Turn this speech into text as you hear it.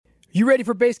You ready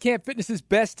for Base Camp Fitness's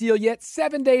best deal yet?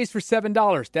 7 days for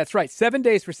 $7. That's right, 7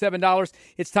 days for $7.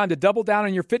 It's time to double down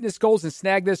on your fitness goals and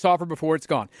snag this offer before it's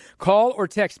gone. Call or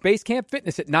text Base Camp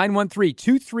Fitness at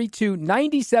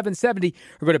 913-232-9770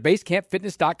 or go to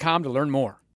basecampfitness.com to learn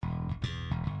more.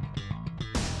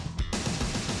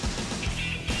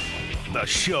 The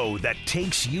show that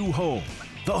takes you home.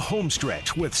 The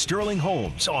Homestretch with Sterling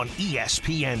Holmes on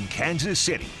ESPN Kansas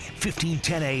City,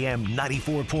 1510 AM,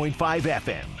 94.5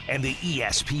 FM, and the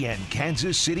ESPN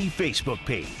Kansas City Facebook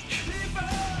page.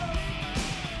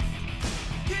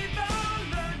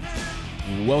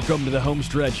 Welcome to the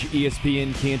Homestretch,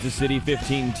 ESPN Kansas City,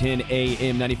 1510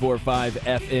 AM, 94.5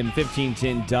 FM,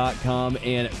 1510.com,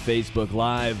 and Facebook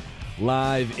Live.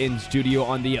 Live in studio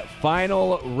on the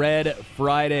final Red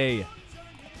Friday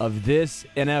of this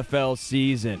NFL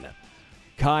season.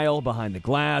 Kyle behind the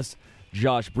glass,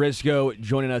 Josh Briscoe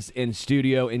joining us in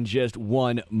studio in just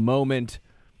one moment.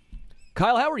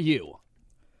 Kyle, how are you?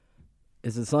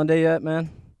 Is it Sunday yet,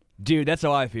 man? Dude, that's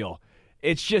how I feel.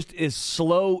 It's just a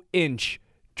slow inch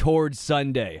towards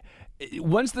Sunday.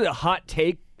 Once the hot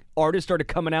take artists started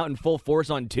coming out in full force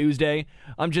on Tuesday,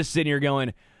 I'm just sitting here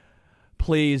going,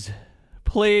 please,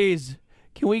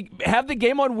 can we have the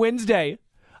game on Wednesday?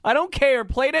 I don't care.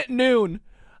 Play it at noon.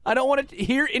 I don't want to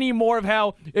hear any more of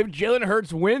how if Jalen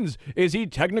Hurts wins, is he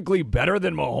technically better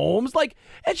than Mahomes? Like,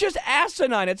 it's just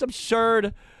asinine. It's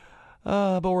absurd.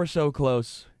 But we're so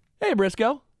close. Hey,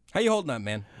 Briscoe. How you holding up,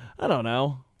 man? I don't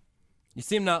know. It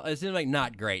seems like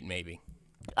not great, maybe.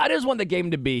 I just want the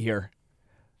game to be here.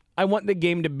 I want the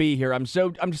game to be here. I'm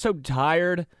so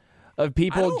tired of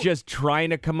people just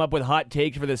trying to come up with hot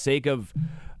takes for the sake of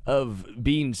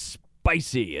being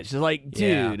spicy. It's just like,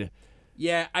 dude.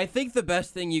 Yeah, I think the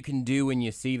best thing you can do when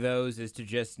you see those is to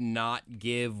just not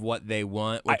give what they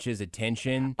want, which is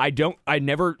attention. I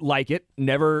never like it.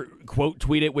 Never quote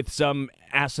tweet it with some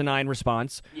asinine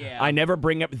response. Yeah. I never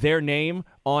bring up their name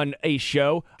on a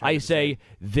show. 100%. I say,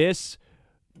 this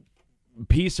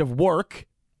piece of work,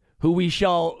 who we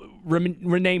shall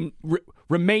remain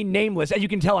nameless. As you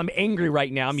can tell, I'm angry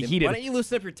right now. I'm heated. Why don't you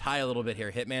loosen up your tie a little bit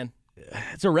here, Hitman?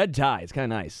 It's a red tie. It's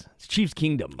kind of nice. It's Chiefs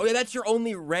Kingdom. Oh, yeah, that's your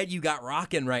only red you got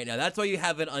rocking right now. That's why you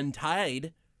have it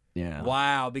untied. Yeah.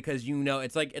 Wow, because you know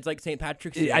it's like St.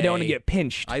 Patrick's Day. I don't want to get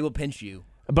pinched. I will pinch you.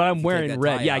 But I'm wearing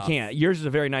red. Yeah, off. I can't. Yours is a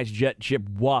very nice Jet Chip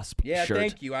Wasp shirt. shirt.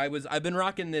 Thank you. I've been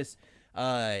rocking this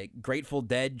Grateful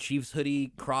Dead Chiefs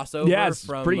hoodie crossover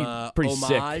from pretty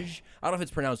Homage. sick. I don't know if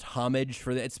it's pronounced homage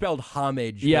it's spelled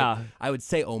homage. Yeah. I would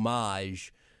say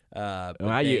homage.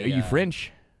 Are you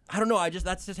French? I don't know.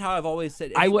 That's just how I've always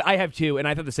said. I have too, and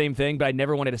I thought the same thing, but I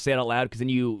never wanted to say it out loud because then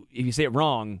if you say it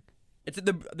wrong.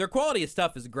 Their quality of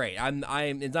stuff is great.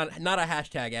 It's not a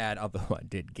hashtag ad, although I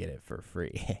did get it for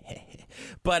free.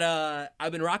 But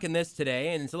I've been rocking this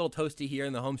today, and it's a little toasty here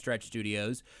in the Homestretch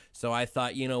studios. So I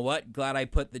thought, you know what? Glad I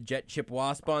put the Jet Chip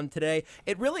Wasp on today.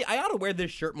 I ought to wear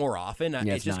this shirt more often.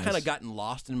 It's just kind of gotten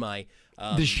lost in my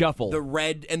the shuffle, the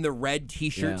red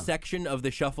T-shirt section of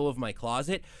the shuffle of my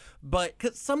closet. But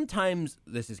cause sometimes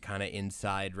this is kind of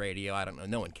inside radio. I don't know.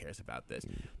 No one cares about this.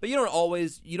 But you don't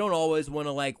always want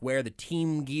to like wear the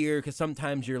team gear because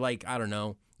sometimes you're like, I don't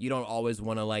know. You don't always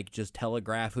want to like just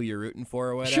telegraph who you're rooting for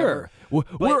or whatever. Sure,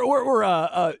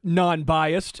 we're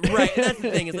non-biased, right? And that's the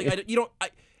thing. It's like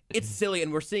it's silly,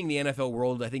 and we're seeing the NFL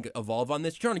world, I think, evolve on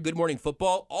this. You're on Good Morning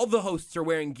Football. All the hosts are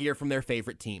wearing gear from their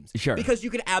favorite teams. Sure. Because you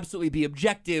can absolutely be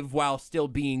objective while still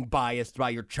being biased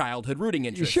by your childhood rooting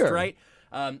interests, sure. right?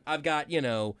 I've got,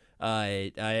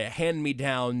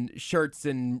 hand-me-down shirts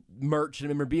and merch and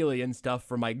memorabilia and stuff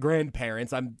from my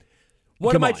grandparents.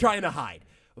 What am I trying to hide?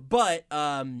 But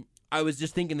I was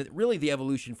just thinking that really the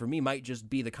evolution for me might just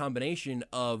be the combination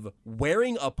of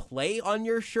wearing a play on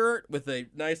your shirt with a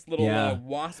nice little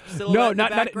wasp silhouette. No,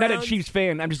 not a Chiefs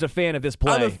fan. I'm just a fan of this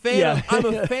play. I'm a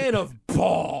fan of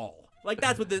ball. Like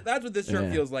that's what this shirt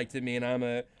feels like to me, and I'm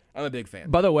a big fan.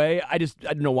 By the way, I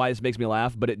don't know why this makes me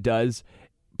laugh, but it does.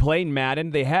 Playing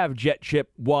Madden, they have Jet Chip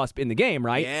Wasp in the game,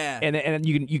 right? Yeah. And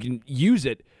you can use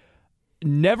it.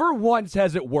 Never once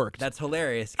has it worked. That's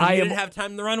hilarious. You didn't have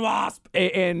time to run Wasp.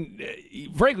 And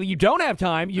frankly, you don't have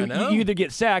time. You either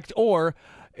get sacked or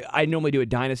I normally do a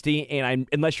dynasty, and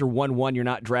unless you're 1-1, you're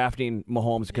not drafting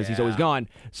Mahomes because he's always gone.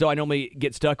 So I normally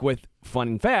get stuck with,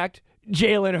 fun fact,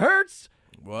 Jalen Hurts.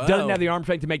 Whoa. Doesn't have the arm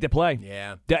strength to make the play.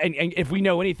 Yeah. And if we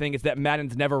know anything, it's that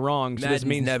Madden's never wrong. So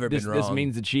Madden's never been wrong. This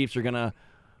means the Chiefs are going to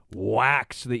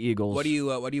wax the Eagles. What do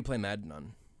you play Madden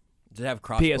on? Does it have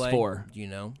crossplay? PS4. Do you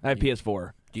know? I have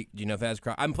PS4. Do you know if it has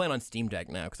cross? I'm playing on Steam Deck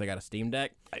now because I got a Steam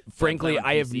Deck. Frankly,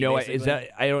 I have PC, no basically.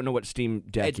 I don't know what Steam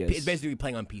Deck is. It's basically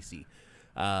playing on PC,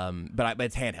 but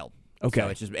it's handheld.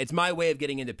 Okay. So it's my way of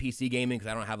getting into PC gaming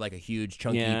because I don't have like a huge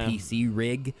chunky Yeah. PC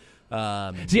rig.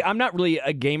 See, I'm not really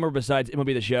a gamer besides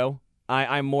MLB The Show.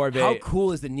 I'm more of a... How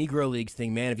cool is the Negro Leagues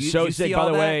thing, man? Did you sick, see by all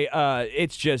the that? way.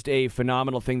 It's just a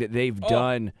phenomenal thing that they've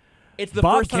done. It's the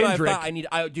Bob first time Kendrick.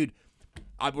 I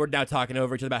thought we're now talking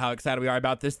over each other about how excited we are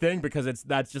about this thing because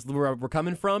that's just where we're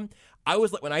coming from. I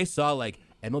was like, when I saw like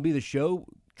MLB The Show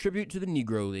tribute to the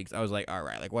Negro Leagues, I was like, all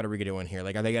right, like what are we doing here?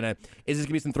 Like, is this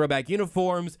gonna be some throwback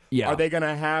uniforms? Yeah. Are they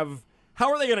gonna have?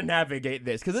 How are they gonna navigate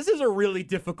this? Because this is a really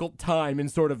difficult time in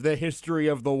sort of the history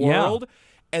of the world.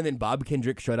 And then Bob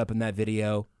Kendrick showed up in that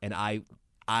video, and I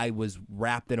was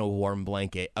wrapped in a warm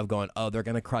blanket of going, oh, they're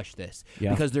going to crush this. Yeah.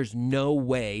 Because there's no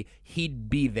way he'd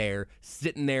be there,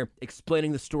 sitting there,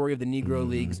 explaining the story of the Negro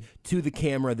Leagues to the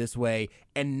camera this way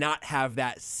and not have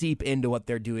that seep into what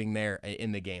they're doing there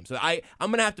in the game. So I'm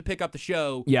going to have to pick up the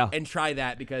show and try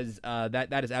that because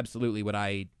that is absolutely what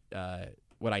I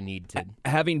need to.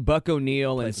 Having Buck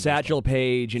O'Neil and Satchel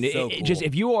Paige, and So it just cool.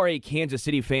 if you are a Kansas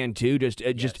City fan too, just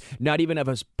not even of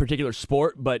a particular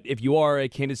sport, but if you are a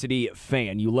Kansas City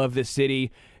fan, you love this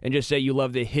city, and just say you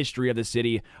love the history of the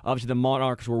city. Obviously, the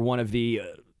Monarchs were one of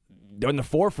they're in the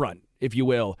forefront, if you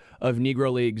will, of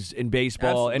Negro Leagues in baseball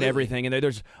Absolutely. and everything. And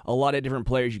there's a lot of different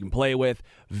players you can play with.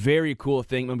 Very cool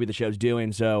thing maybe the show's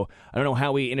doing. So I don't know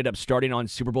how we ended up starting on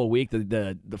Super Bowl week,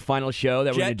 the final show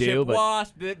that we're going to do. But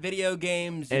Wasp, video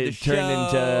games, it the turned show,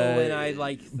 into and I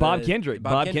like Bob Kendrick.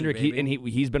 Bob Kendrick, baby.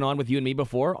 he's been on with you and me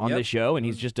before on Yep. this show, and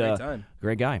he's just Great a time.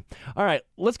 great guy. All right,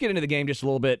 let's get into the game just a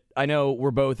little bit. I know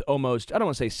we're both almost, I don't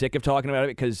want to say sick of talking about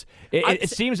it because it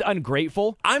seems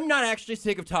ungrateful. I'm not actually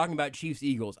sick of talking about Chiefs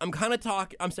Eagles. I'm kind of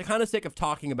sick of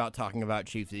talking about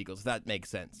Chiefs Eagles. If that makes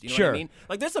sense. You know Sure. what I mean?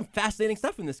 Like there's some fascinating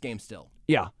stuff in this game still.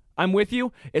 Yeah, I'm with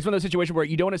you. It's one of those situations where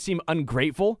you don't want to seem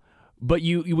ungrateful, but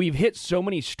we've hit so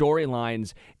many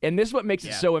storylines, and this is what makes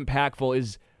it so impactful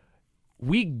is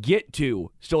we get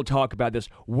to still talk about this.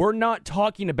 We're not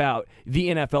talking about the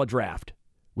NFL draft,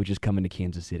 which is coming to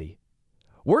Kansas City.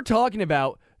 We're talking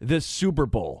about the Super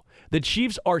Bowl. The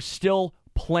Chiefs are still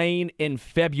playing in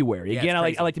February. Yeah, Again,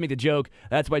 it's I like to make the joke.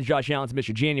 That's why Josh Allen's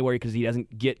Mr. January, because he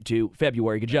doesn't get to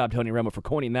February. Good job, Tony Romo, for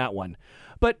coining that one.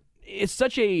 But it's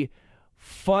such a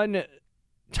fun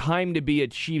time to be a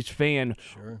Chiefs fan.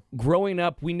 Sure. Growing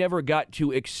up, we never got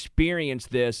to experience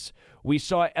this. We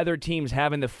saw other teams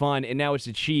having the fun, and now it's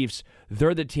the Chiefs.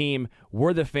 They're the team.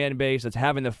 We're the fan base that's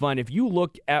having the fun. If you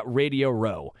look at Radio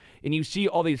Row and you see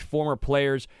all these former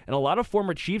players, and a lot of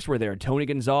former Chiefs were there, Tony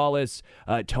Gonzalez,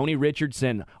 Tony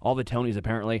Richardson, all the Tonys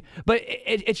apparently. But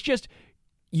it's just,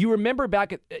 you remember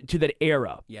back to that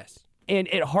era. Yes. And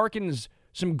it harkens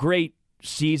some great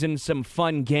seasons, some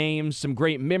fun games, some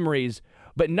great memories,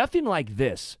 but nothing like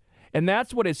this. And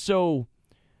that's what is so,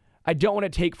 I don't want to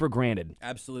take for granted.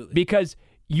 Absolutely. Because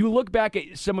you look back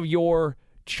at some of your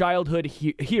childhood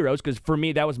heroes, because for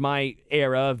me, that was my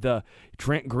era of the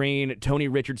Trent Green, Tony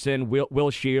Richardson,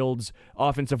 Will Shields,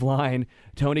 offensive line,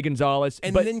 Tony Gonzalez.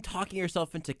 And then talking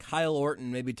yourself into Kyle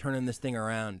Orton, maybe turning this thing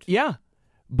around. Yeah.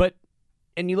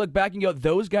 And you look back and go,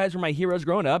 those guys were my heroes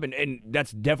growing up, and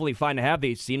that's definitely fine to have.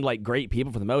 They seemed like great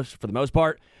people for the most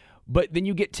part. But then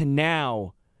you get to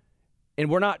now, and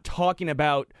we're not talking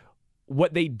about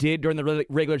what they did during the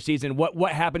regular season,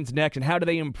 what happens next, and how do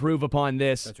they improve upon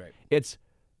this. That's right. It's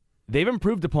they've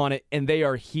improved upon it, and they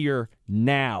are here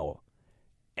now.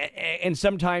 And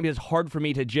sometimes it's hard for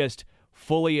me to just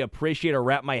fully appreciate or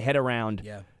wrap my head around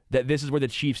that this is where the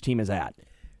Chiefs team is at.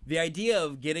 The idea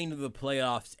of getting to the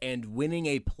playoffs and winning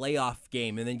a playoff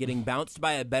game and then getting bounced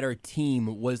by a better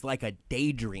team was like a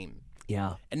daydream.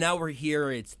 Yeah. And now we're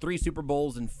here. It's 3 Super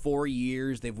Bowls in 4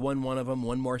 years. They've won one of them.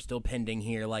 One more still pending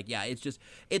here. Like, yeah,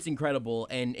 it's incredible.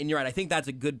 And you're right. I think that's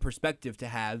a good perspective to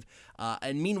have.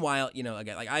 And meanwhile, you know,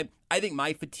 again, like I think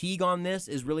my fatigue on this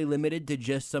is really limited to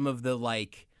just some of the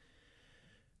like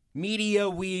media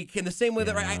week in the same way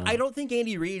that I don't think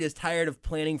Andy Reid is tired of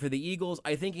planning for the Eagles.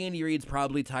 I think Andy Reid's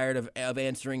probably tired of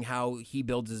answering how he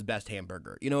builds his best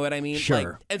hamburger. You know what I mean? Sure.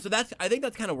 Like, and so I think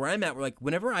that's kind of where I'm at. Where like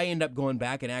whenever I end up going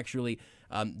back and actually,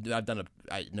 I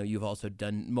know you've also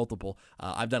done multiple.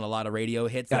 I've done a lot of radio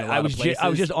hits. In a lot of places. I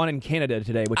was just on in Canada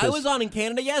today. I was on in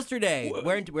Canada yesterday.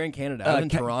 We're in Canada. I was in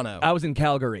Toronto. I was in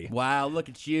Calgary. Wow, look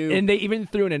at you. And they even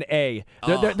threw in an A.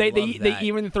 They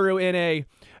even threw in a.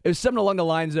 It was something along the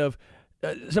lines of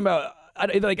somehow. I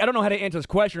don't know how to answer this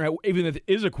question, or even if it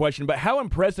is a question, but how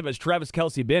impressive has Travis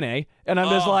Kelce been, eh? And I'm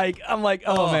just like,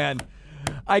 oh man,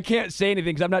 I can't say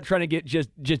anything because I'm not trying to get just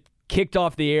kicked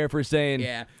off the air for saying,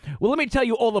 yeah. Well, let me tell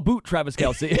you all about Travis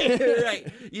Kelce. Right.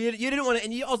 You didn't want to,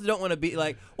 and you also don't want to be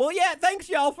like, well, yeah, thanks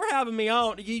y'all for having me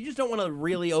on. You just don't want to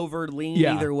really overlean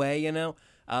either way, you know?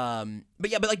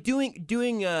 But like doing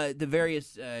the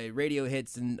various radio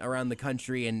hits and around the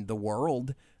country and the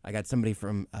world. I got somebody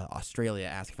from Australia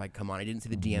ask if I'd come on. I didn't see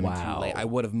the DM too late. I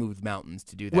would have moved mountains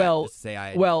to do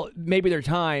that. Well, maybe their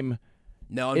time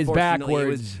is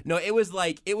backwards.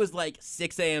 It was like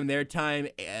 6 a.m. their time,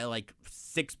 like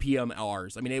 6 p.m.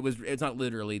 ours. I mean, it's not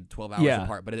literally 12 hours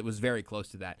apart, but it was very close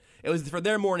to that. It was for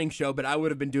their morning show, but I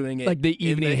would have been doing it like the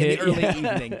evening in the early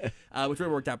evening, which would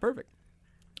have worked out perfect.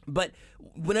 But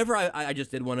whenever I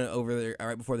just did one over there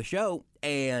right before the show,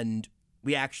 and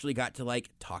we actually got to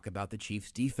like talk about the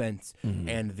Chiefs' defense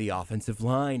and the offensive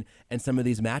line and some of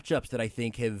these matchups that I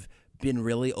think have been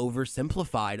really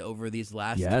oversimplified over these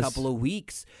last couple of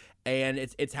weeks. And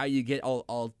it's how you get.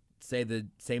 I'll say the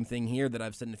same thing here that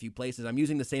I've said in a few places. I'm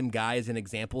using the same guy as an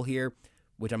example here,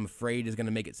 which I'm afraid is going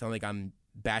to make it sound like I'm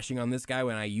bashing on this guy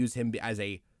when I use him as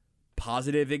a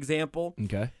positive example.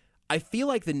 Okay. I feel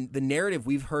like the narrative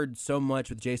we've heard so much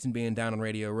with Jason being down on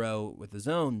Radio Row with the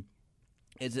Zone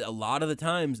is that a lot of the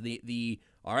times the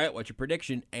all right, what's your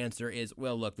prediction answer is,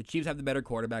 well, look, the Chiefs have the better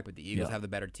quarterback, but the Eagles have the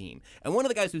better team. And one of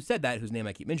the guys who said that, whose name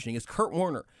I keep mentioning, is Kurt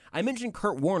Warner. I mentioned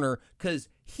Kurt Warner because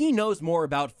he knows more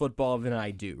about football than I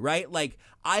do, right? Like,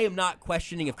 I am not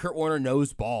questioning if Kurt Warner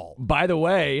knows ball. By the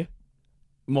way,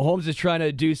 Mahomes is trying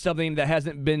to do something that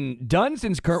hasn't been done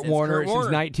since Kurt Warner since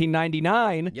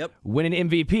 1999. Yep. Win an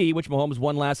MVP, which Mahomes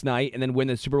won last night, and then win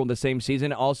the Super Bowl the same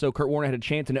season. Also, Kurt Warner had a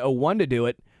chance in 2001 to do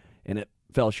it, and it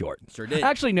fell short. Sure did.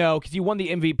 Actually, no, because you won the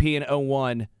MVP in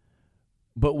 2001,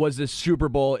 but was the Super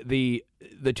Bowl the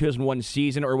 2001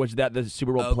 season, or was that the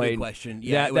Super Bowl played? Good question.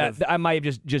 Yeah, that I might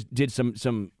have just did some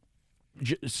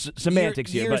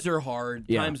semantics here. Years are hard.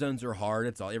 Time zones are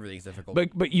hard. Everything's difficult.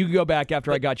 But you go back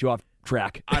after I got you off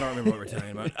track. I don't remember what we're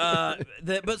talking about.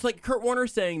 But it's like Kurt Warner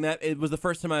saying that it was the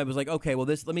first time I was like, okay, well,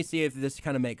 let me see if this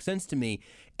kind of makes sense to me.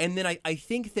 And then I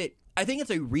think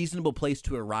it's a reasonable place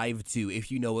to arrive to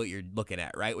if you know what you're looking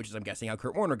at, right? Which is, I'm guessing, how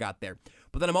Kurt Warner got there.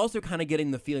 But then I'm also kind of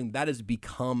getting the feeling that has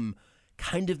become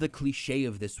kind of the cliche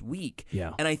of this week.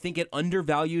 Yeah. And I think it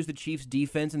undervalues the Chiefs'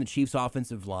 defense and the Chiefs'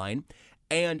 offensive line.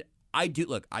 And I do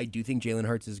think Jalen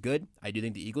Hurts is good. I do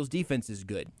think the Eagles' defense is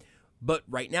good. But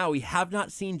right now, we have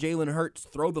not seen Jalen Hurts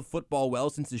throw the football well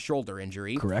since his shoulder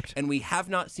injury. Correct. And we have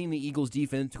not seen the Eagles'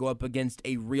 defense go up against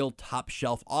a real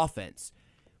top-shelf offense.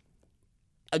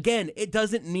 Again, it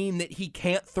doesn't mean that he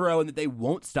can't throw and that they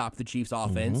won't stop the Chiefs'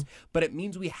 offense, but it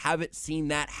means we haven't seen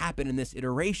that happen in this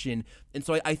iteration. And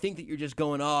so I think that you're just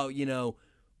going,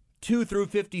 2 through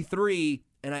 53,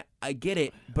 and I get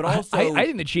it, but also I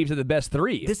think the Chiefs are the best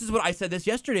three. This is what I said this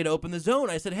yesterday to open the Zone.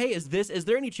 I said, hey, is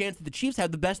there any chance that the Chiefs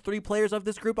have the best 3 players of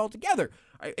this group altogether?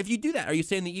 If you do that, are you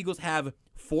saying the Eagles have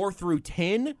 4 through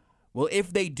 10? Well,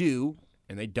 if they do,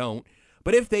 and they don't,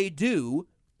 but if they do,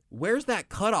 where's that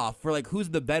cutoff for like who's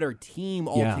the better team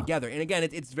altogether? And again,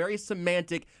 it's very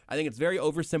semantic. I think it's very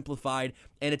oversimplified,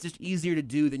 and it's just easier to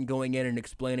do than going in and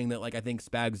explaining that, like, I think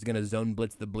Spags is going to zone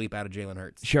blitz the bleep out of Jalen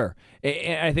Hurts. Sure.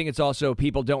 And I think it's also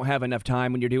people don't have enough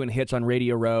time when you're doing hits on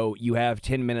Radio Row. You have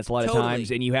 10 minutes a lot of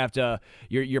times, and you have to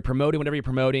you're promoting whatever you're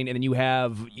promoting, and then you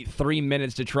have 3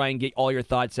 minutes to try and get all your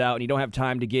thoughts out, and you don't have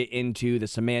time to get into the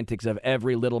semantics of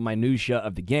every little minutia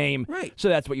of the game. Right. So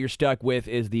that's what you're stuck with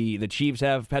is the Chiefs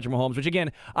have Patrick Mahomes, which,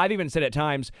 again, I've even said at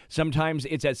times, sometimes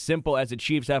it's as simple as the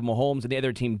Chiefs have Mahomes and the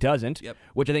other team doesn't,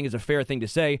 which I think is a fair thing to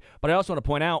say. But I also want to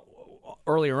point out,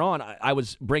 earlier on, I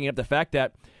was bringing up the fact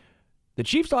that the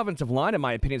Chiefs' offensive line, in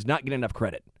my opinion, is not getting enough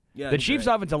credit. Yeah, the Chiefs'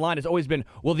 offensive line has always been,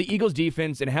 well, the Eagles'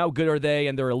 defense and how good are they,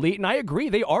 and they're elite. And I agree,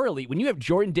 they are elite. When you have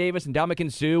Jordan Davis and Ndamukong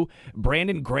Suh,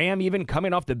 Brandon Graham even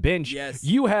coming off the bench,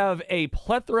 you have a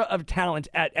plethora of talent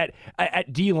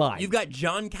at D-line. You've got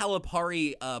John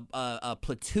Calipari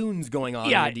platoons going on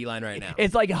in the D-line right now.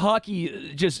 It's like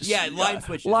hockey, just line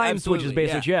switches. Line switches,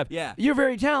 basically, what you have. Yeah. You're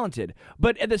very talented.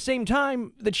 But at the same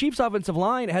time, the Chiefs' offensive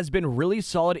line has been really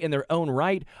solid in their own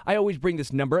right. I always bring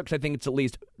this number up because I think it's at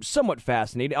least somewhat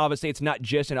fascinating. Obviously, it's not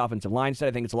just an offensive line stat.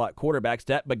 I think it's a lot quarterback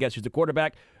stat. But guess who's the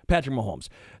quarterback? Patrick Mahomes.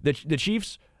 The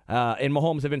Chiefs and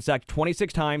Mahomes have been sacked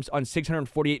 26 times on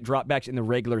 648 dropbacks in the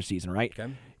regular season, right?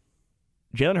 Okay.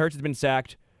 Jalen Hurts has been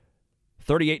sacked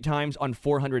 38 times on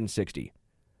 460.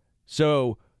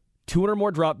 So 200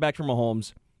 more dropbacks from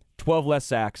Mahomes, 12 less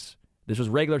sacks. This was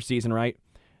regular season, right?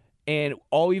 And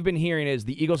all we've been hearing is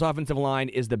the Eagles' offensive line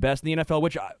is the best in the NFL,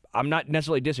 which I'm not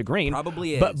necessarily disagreeing.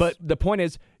 Probably is. But the point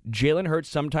is, Jalen Hurts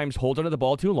sometimes holds onto the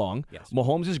ball too long. Yes.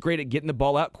 Mahomes is great at getting the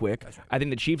ball out quick. That's right. I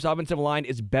think the Chiefs' offensive line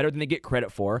is better than they get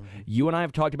credit for. You and I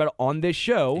have talked about it on this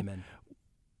show. Amen.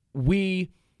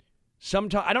 We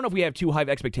sometimes I don't know if we have too high of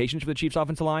expectations for the Chiefs'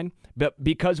 offensive line, but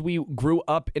because we grew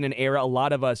up in an era, a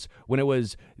lot of us, when it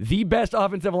was the best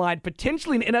offensive line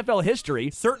potentially in NFL history,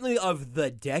 Certainly of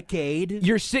the decade.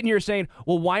 you're sitting here saying,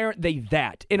 well, why aren't they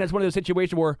that? And it's one of those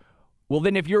situations where, well,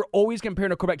 then if you're always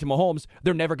comparing a quarterback to Mahomes,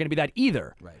 they're never going to be that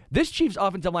either. Right. This Chiefs'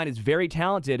 offensive line is very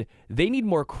talented. They need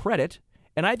more credit,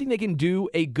 and I think they can do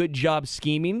a good job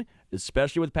scheming,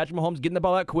 especially with Patrick Mahomes getting the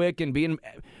ball out quick and being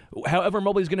however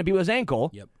mobile he's going to be with his ankle.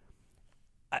 Yep.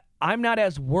 I'm not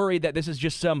as worried that this is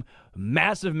just some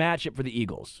massive matchup for the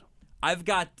Eagles. I've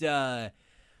got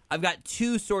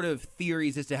two sort of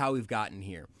theories as to how we've gotten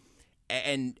here,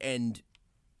 and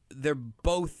they're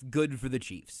both good for the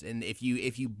Chiefs. And if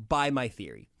you buy my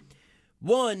theory,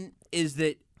 one is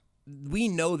that we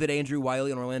know that Andrew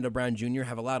Wiley and Orlando Brown Jr.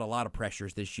 have allowed a lot of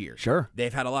pressures this year. Sure.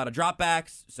 They've had a lot of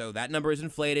dropbacks, so that number is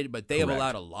inflated, but they have Correct.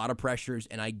 allowed a lot of pressures,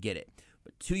 and I get it.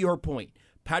 But to your point,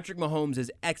 Patrick Mahomes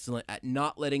is excellent at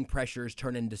not letting pressures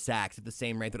turn into sacks at the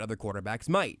same rate that other quarterbacks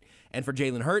might. And for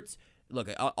Jalen Hurts, look,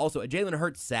 also a Jalen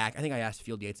Hurts sack, I think I asked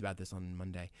Field Yates about this on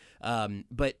Monday,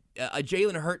 but a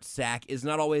Jalen Hurts sack is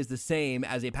not always the same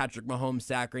as a Patrick Mahomes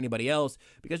sack or anybody else,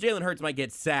 because Jalen Hurts might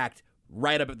get sacked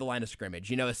right up at the line of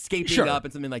scrimmage, escaping Sure. up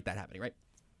and something like that happening, right?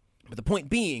 But the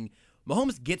point being,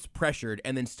 Mahomes gets pressured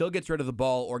and then still gets rid of the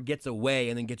ball or gets away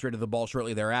and then gets rid of the ball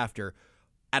shortly thereafter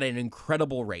at an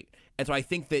incredible rate. And so I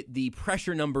think that the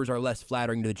pressure numbers are less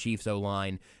flattering to the Chiefs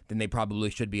O-line than they probably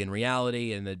should be in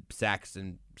reality, and the sacks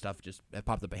and stuff just have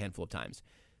popped up a handful of times.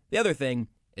 The other thing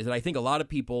is that I think a lot of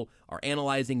people are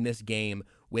analyzing this game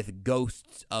with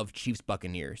ghosts of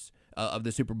Chiefs-Buccaneers of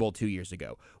the Super Bowl 2 years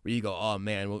ago, where you go, oh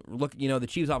man, well, look, the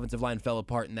Chiefs' offensive line fell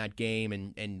apart in that game,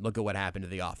 and look at what happened to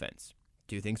the offense.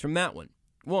 Two things from that one.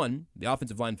 One, the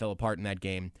offensive line fell apart in that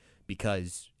game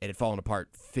because it had fallen apart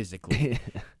physically.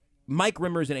 Mike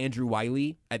Rimmers and Andrew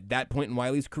Wiley, at that point in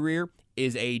Wiley's career,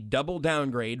 is a double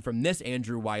downgrade from this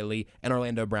Andrew Wiley and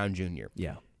Orlando Brown Jr.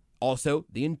 Yeah. Also,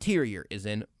 the interior is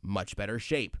in much better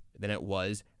shape than it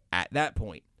was at that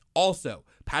point. Also,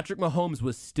 Patrick Mahomes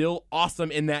was still awesome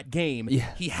in that game.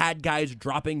 Yeah. He had guys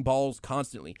dropping balls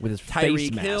constantly. With his face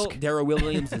Tyreek Hill, mask. Darrell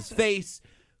Williams' face,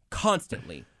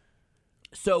 constantly.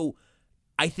 So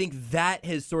I think that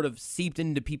has sort of seeped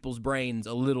into people's brains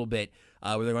a little bit,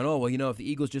 where they're going, oh, well, if the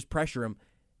Eagles just pressure him,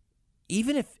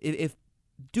 even if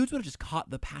dudes would have just caught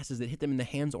the passes that hit them in the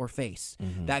hands or face,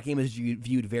 that game is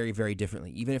viewed very, very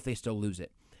differently, even if they still lose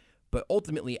it. But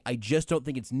ultimately, I just don't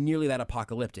think it's nearly that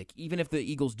apocalyptic. Even if the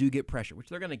Eagles do get pressure, which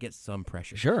they're going to get some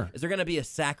pressure. Sure. Is there going to be a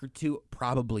sack or two?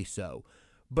 Probably so.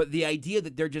 But the idea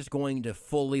that they're just going to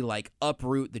fully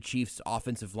uproot the Chiefs'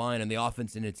 offensive line and the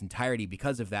offense in its entirety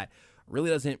because of that really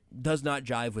does not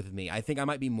jive with me. I think I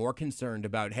might be more concerned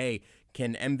about, hey,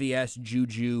 can MVS,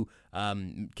 Juju,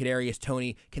 Kadarius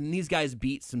Toney, can these guys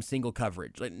beat some single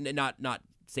coverage? Not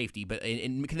safety, but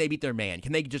can they beat their man?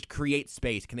 Can they just create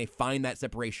space? Can they find that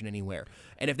separation anywhere?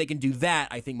 And if they can do that,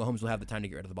 I think Mahomes will have the time to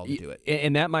get rid of the ball to do it.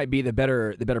 And that might be the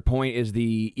better point is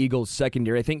the Eagles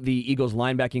secondary. I think the Eagles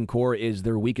linebacking core is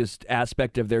their weakest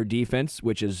aspect of their defense,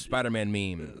 which is Spider-Man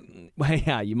meme. Well,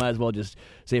 yeah, you might as well just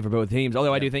say it for both teams.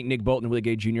 Although I do think Nick Bolton and Willie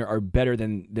Gay Jr. are better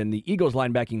than the Eagles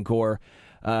linebacking core.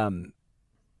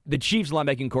 The Chiefs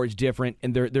linebacking core is different,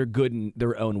 and they're good in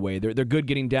their own way. They're good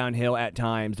getting downhill at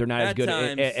times. They're not as good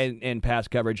in pass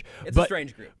coverage. It's a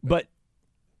strange group. But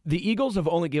the Eagles have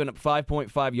only given up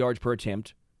 5.5 yards per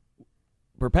attempt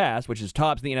per pass, which is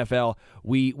tops in the NFL.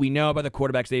 We know about the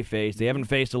quarterbacks they faced. They haven't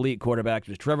faced elite quarterbacks. It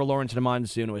was Trevor Lawrence and Amon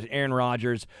Soon. It was Aaron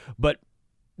Rodgers. But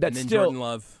that's and then still Jordan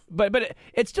Love. But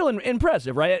it's still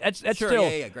impressive, right? That's Sure, still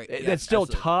yeah, great. Yeah, that's still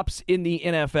absolutely. tops in the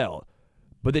NFL.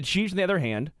 But the Chiefs, on the other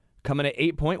hand, coming at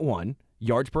 8.1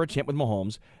 yards per attempt with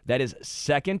Mahomes. That is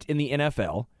second in the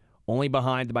NFL, only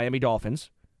behind the Miami Dolphins.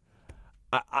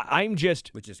 I'm just...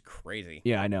 Which is crazy.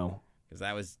 Yeah, I know. Because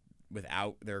that was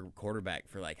without their quarterback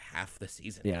for half the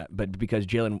season. Yeah, but because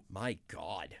Jalen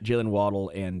Waddle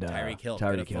and Tyreek Hill.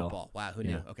 Tyreek Hill. Hill. Football. Wow, who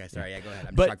knew? Yeah. Okay, sorry. Yeah, go ahead.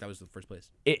 I'm But- shocked that was the first place.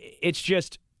 It's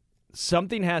just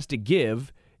something has to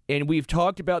give, and we've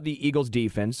talked about the Eagles'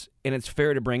 defense, and it's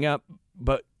fair to bring up,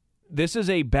 but this is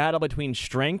a battle between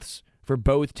strengths for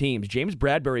both teams. James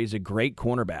Bradbury is a great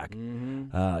cornerback.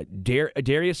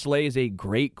 Darius Slay is a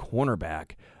great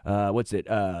cornerback.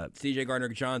 C.J.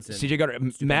 Gardner-Johnson. C.J.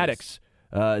 Gardner. Maddox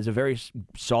is a very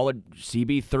solid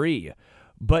CB3.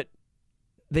 But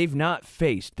they've not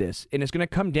faced this, and it's going to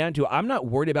come down to, I'm not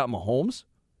worried about Mahomes,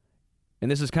 and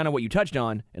this is kind of what you touched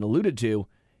on and alluded to.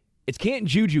 It's can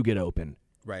Juju get open?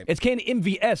 Right. It's can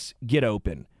MVS get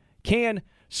open? Can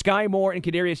Sky Moore and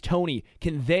Kadarius Toney,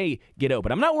 can they get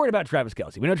open? I'm not worried about Travis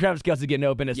Kelce. We know Travis Kelce is getting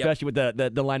open, especially with the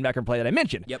linebacker play that I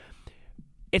mentioned. Yep.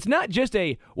 it's not just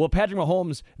Patrick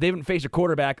Mahomes, they haven't faced a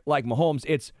quarterback like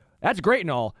Mahomes. That's great and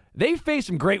all. They faced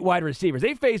some great wide receivers.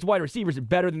 They faced wide receivers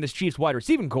better than this Chiefs wide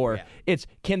receiving core. Yeah. It's,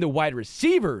 can the wide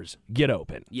receivers get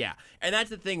open? Yeah, and that's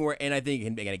the thing and I think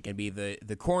it can be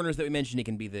the corners that we mentioned. It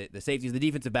can be the safeties, the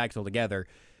defensive backs altogether.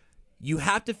 You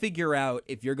have to figure out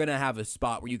if you're going to have a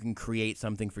spot where you can create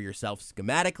something for yourself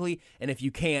schematically, and if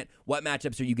you can't, what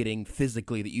matchups are you getting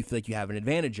physically that you feel like you have an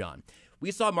advantage on? We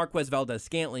saw Marquez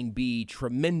Valdes-Scantling be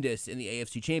tremendous in the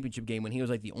AFC Championship game when he was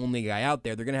like the only guy out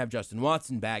there. They're going to have Justin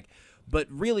Watson back. But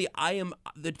really,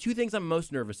 the two things I'm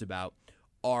most nervous about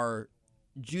are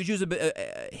Juju's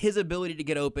his ability to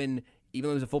get open, even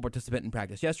though he was a full participant in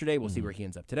practice yesterday. We'll see where he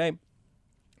ends up today.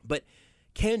 But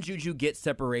can Juju get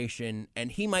separation?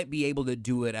 And he might be able to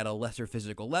do it at a lesser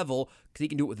physical level because he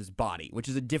can do it with his body, which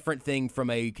is a different thing from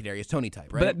a Kadarius Toney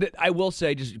type, right? But I will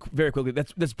say, just very quickly,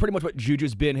 that's pretty much what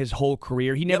Juju's been his whole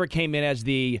career. He never came in as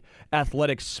the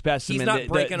athletic specimen. He's not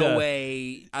breaking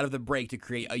away out of the break to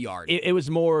create a yard. It was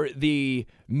more the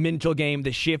mental game,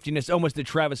 the shiftiness, almost the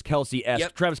Travis Kelce-esque.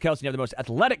 Yep. Travis Kelce, never the most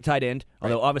athletic tight end,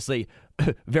 although obviously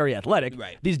very athletic.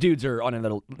 Right. These dudes are on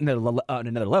another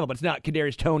level, but it's not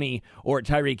Kadarius Toney or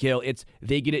Tyreek Hill. It's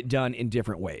they get it done in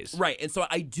different ways. Right, and so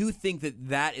I do think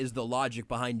that is the logic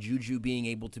behind Juju being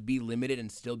able to be limited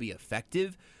and still be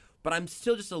effective, but I'm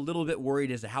still just a little bit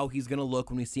worried as to how he's going to look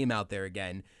when we see him out there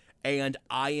again, and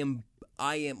I am,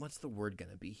 what's the word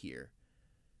going to be here?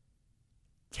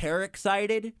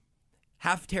 Excited?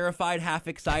 Half terrified, half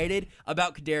excited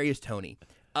about Kadarius Toney.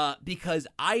 Because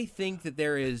I think that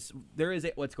there is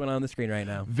what's going on the screen right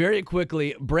now. Very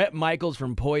quickly, Bret Michaels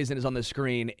from Poison is on the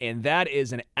screen, and that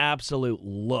is an absolute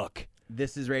look.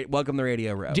 This is welcome to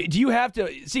Radio Row. Do you have to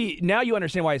see now? You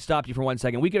understand why I stopped you for 1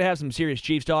 second. We could have some serious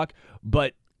Chiefs talk,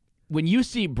 but when you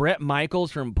see Bret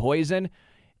Michaels from Poison,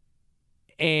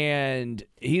 and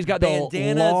he's got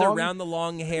bandanas the long, around the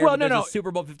long hair. Well, there's no. a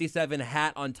Super Bowl 57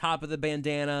 hat on top of the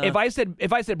bandana. If I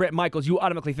said Bret Michaels, you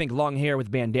automatically think long hair with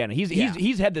bandana.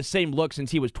 He's had the same look since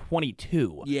he was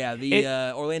 22. Yeah,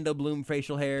 the Orlando Bloom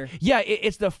facial hair. Yeah,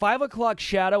 it's the 5 o'clock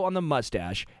shadow on the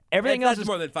mustache. Everything else That's is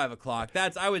more than 5 o'clock.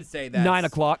 I would say that's 9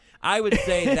 o'clock. I would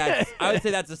say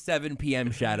that's a 7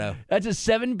 p.m. shadow. That's a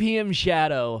 7 p.m.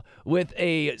 shadow with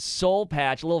a soul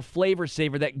patch, a little flavor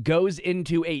saver that goes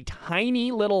into a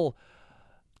tiny little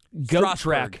goat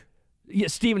track. Yeah,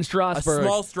 Steven Strasburg. A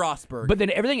small Strasburg. But then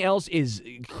everything else is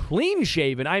clean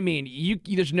shaven. I mean,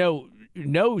 there's no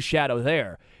shadow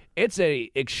there. It's a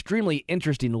extremely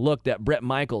interesting look that Bret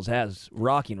Michaels has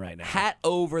rocking right now. Hat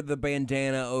over the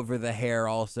bandana over the hair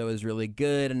also is really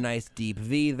good. A nice deep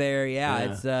V there.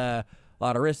 Yeah. It's a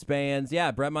lot of wristbands.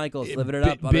 Yeah, Bret Michaels living it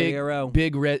up on Radio Row.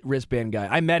 Big wristband guy.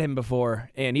 I met him before,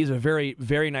 and he's a very,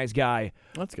 very nice guy.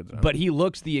 That's good to know. But he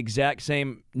looks the exact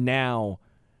same now.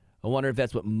 I wonder if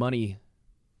that's what money,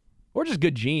 or just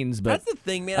good genes. But that's the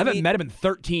thing, man. I haven't met him in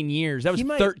 13 years. That was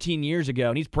 13 years ago,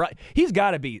 and he's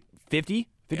got to be 50,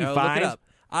 55. Look it up.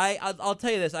 I'll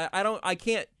tell you this. I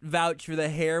can't vouch for the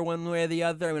hair one way or the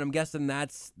other. I mean, I'm guessing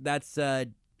that's a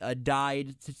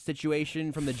dyed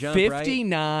situation from the jump,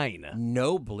 59. Right?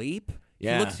 No bleep.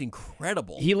 Yeah. He looks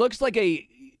incredible. He looks like a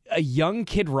young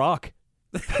Kid Rock.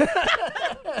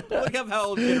 Look up how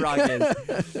old Kid Rock is.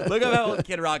 Look up how old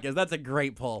Kid Rock is. That's a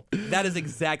great pull. That is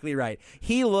exactly right.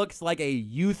 He looks like a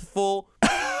youthful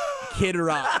Kid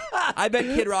Rock. I bet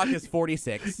Kid Rock is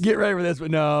 46. Get ready for this, but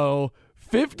no.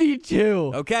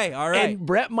 52. Okay, all right. And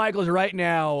Bret Michaels right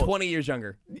now. 20 years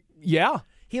younger. Yeah.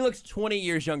 He looks 20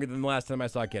 years younger than the last time I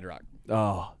saw Kid Rock.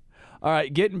 Oh. All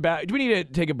right, getting back. Do we need to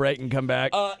take a break and come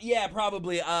back? Yeah,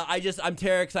 probably. I'm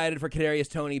terribly excited for Kadarius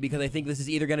Toney because I think this is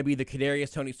either going to be the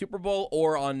Kadarius Toney Super Bowl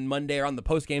or on Monday or on the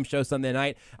post-game show Sunday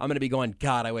night. I'm going to be going,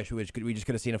 God, I wish we just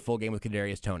could have seen a full game with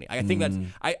Kadarius Toney. I think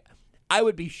I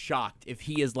would be shocked if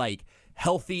he is like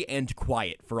healthy and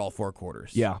quiet for all 4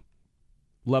 quarters. Yeah.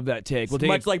 Love that take.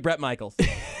 Much like Bret Michaels.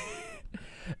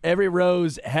 Every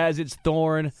rose has its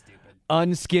thorn.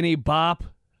 Unskinny bop.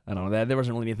 I don't know. There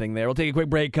wasn't really anything there. We'll take a quick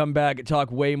break, come back, and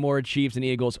talk way more Chiefs and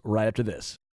Eagles right after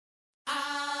this.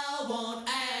 I want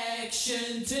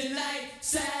action tonight.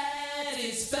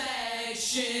 Satisfaction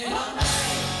all night.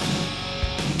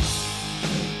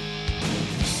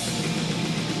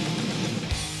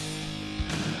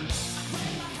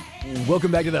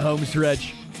 Welcome back to the home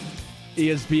stretch.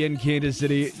 ESPN Kansas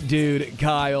City. Dude,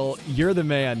 Kyle, you're the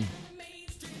man.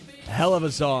 Hell of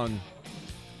a song.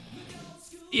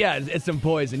 Yeah, it's some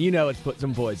poison. You know it's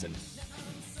some poison.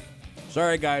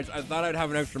 Sorry, guys. I thought I'd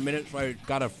have an extra minute, so I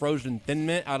got a frozen Thin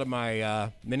Mint out of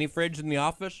my mini fridge in the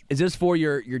office. Is this for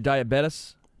your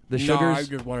diabetes? The sugars? No, I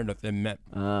just wanted a Thin Mint.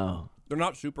 Oh. They're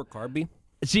not super carby.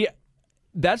 See,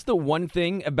 that's the one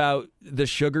thing about the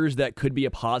sugars that could be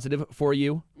a positive for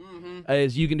you.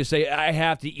 Is you can just say, I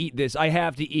have to eat this. I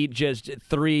have to eat just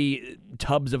 3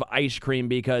 tubs of ice cream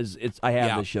because I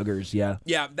have the sugars. Yeah.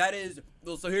 Yeah, that is.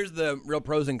 Well, so here's the real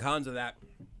pros and cons of that.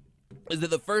 Is that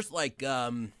the first, I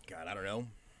don't know,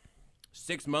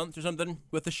 6 months or something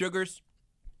with the sugars?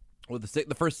 Well,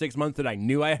 the first 6 months that I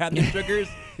knew I had the sugars,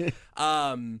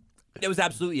 it was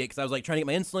absolutely it because I was like trying to get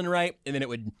my insulin right, and then it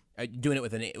would doing it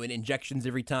with injections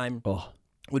every time. Oh,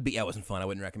 would be it wasn't fun. I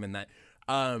wouldn't recommend that.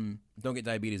 Don't get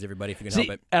diabetes, everybody, if you can help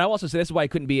it. And I'll also say this is why I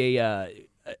couldn't be a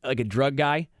drug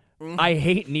guy. I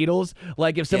hate needles.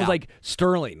 Like if someone's like,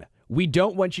 Sterling, we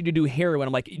don't want you to do heroin.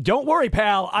 I'm like, don't worry,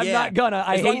 pal. I'm not gonna.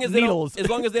 I hate needles. As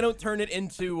long as they don't turn it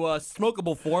into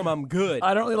smokable form, I'm good.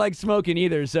 I don't really like smoking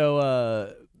either,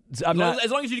 so I'm not.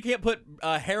 As long as you can't put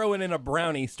heroin in a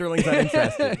brownie, Sterling's not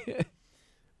interested.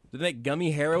 Do they make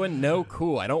gummy heroin? No,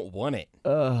 cool. I don't want it.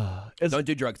 Don't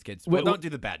do drugs, kids. Well, don't do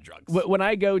the bad drugs. When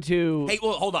I go to... Hey,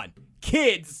 well, hold on.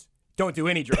 Kids, don't do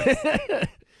any drugs.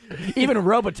 Even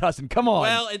Robitussin, come on.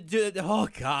 Well, oh,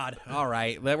 God. All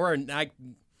right.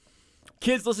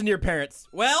 Kids, listen to your parents.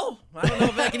 Well, I don't know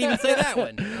if I can even say that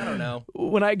one. I don't know.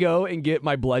 When I go and get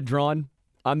my blood drawn,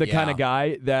 I'm the kind of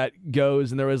guy that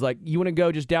goes and there was like, you want to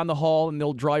go just down the hall and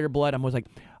they'll draw your blood? I'm always like...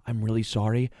 I'm really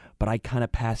sorry, but I kind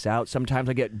of pass out. Sometimes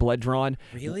I get blood drawn.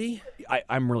 Really?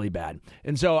 I'm really bad.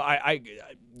 And so I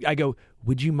go,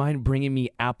 would you mind bringing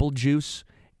me apple juice?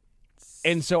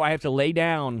 And so I have to lay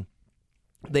down.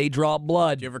 They draw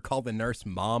blood. Did you ever call the nurse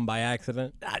mom by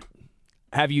accident?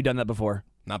 Have you done that before?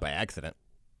 Not by accident.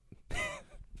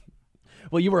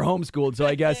 Well, you were homeschooled, so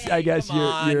I guess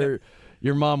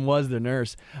your mom was the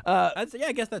nurse. I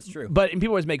guess that's true. And people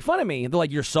always make fun of me. They're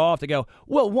like, you're soft. I go,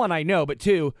 well, 1, I know, but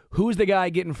 2, who's the guy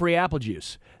getting free apple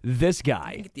juice? This guy.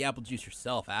 You can get the apple juice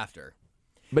yourself after.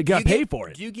 But you got to pay for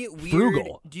it. Do you get weird?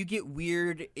 Frugal. Do you get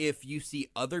weird if you see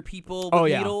other people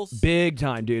with needles? Big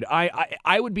time, dude.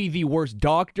 I would be the worst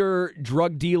doctor,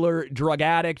 drug dealer, drug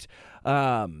addict.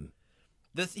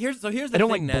 Here's the thing. I don't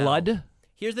like blood.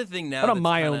 Here's the thing now. I don't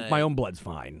my own blood's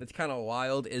fine. That's kind of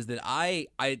wild. Is that I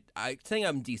saying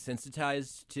I'm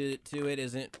desensitized to it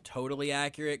isn't totally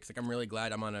accurate because I'm really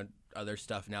glad I'm on other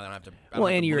stuff now that I don't have to.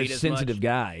 And you're a sensitive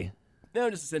guy. No,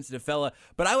 I'm just a sensitive fella.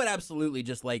 But I would absolutely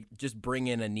just bring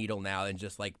in a needle now and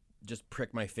just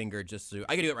prick my finger just so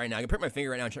I can do it right now. I can prick my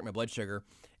finger right now and check my blood sugar,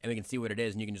 and we can see what it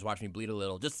is, and you can just watch me bleed a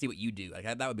little, just to see what you do. Like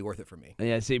that would be worth it for me.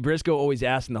 Yeah, see, Briscoe always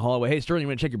asks in the hallway, "Hey, Sterling, you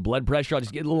want to check your blood pressure?" I'll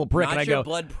just get a little prick, Not and I your go,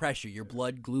 blood pressure, your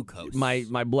blood glucose, my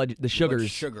blood, the sugars,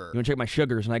 sugar. You want to check my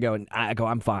sugars? And I go,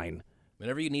 I'm fine.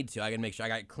 Whenever you need to, I can make sure I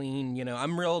got clean. You know,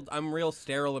 I'm real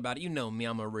sterile about it. You know me,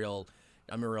 I'm a real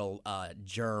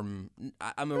germ.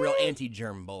 I'm a real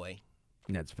anti-germ boy.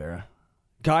 That's fair.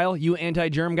 Kyle, you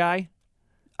anti-germ guy?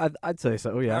 I'd say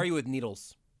so, yeah. How are you with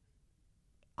needles?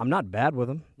 I'm not bad with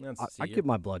them. I you. keep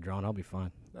my blood drawn. I'll be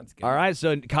fine. That's good. All right,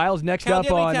 so Kyle's next Kyle, up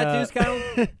do you have on. any tattoos,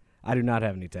 Kyle? I do not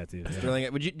have any tattoos.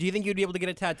 Sterling, do you think you'd be able to get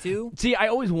a tattoo? See, I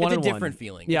always wanted one. It's a different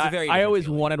feeling. Yeah, it's a very I different always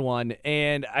feeling. wanted one,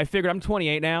 and I figured I'm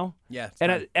 28 now. Yeah.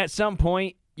 And at some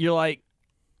point, you're like,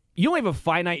 you only have a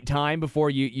finite time before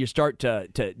you start to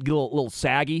get a little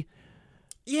saggy.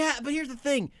 Yeah, but here's the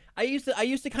thing. I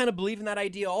used to kind of believe in that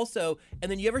idea also. And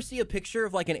then you ever see a picture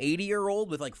of like an 80-year-old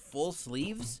with like full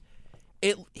sleeves?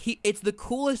 It's the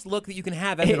coolest look that you can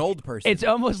have as an old person. It's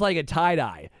almost like a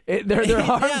tie-dye. Their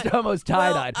arms are almost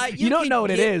tie-dyed. Well, you don't know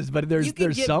what it is, but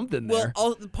there's something there.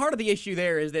 Well, part of the issue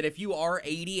there is that if you are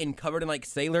 80 and covered in like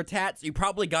sailor tats, you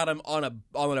probably got them on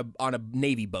a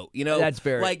Navy boat. You know, that's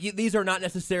fair. Like these are not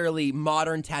necessarily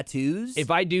modern tattoos.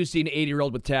 If I do see an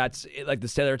 80-year-old with tats, like the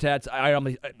sailor tats, I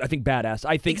think badass.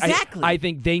 I think exactly. I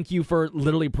think thank you for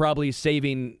literally probably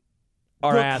saving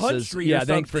our asses. Yeah,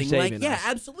 thanks for saving us. Yeah,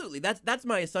 absolutely. That's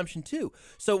my assumption too.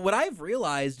 So what I've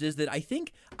realized is that I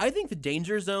think the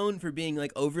danger zone for being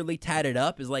like overly tatted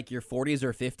up is like your 40s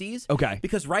or 50s. Okay.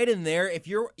 Because right in there, if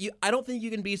I don't think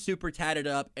you can be super tatted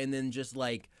up and then just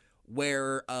like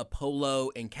wear a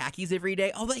polo and khakis every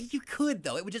day. Although you could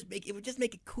though, it would just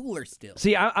make it cooler still.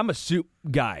 See, I'm a suit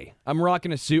guy. I'm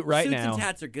rocking a suit right Suits now. and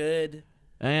tats are good.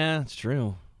 Yeah, it's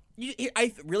true.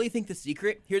 I really think the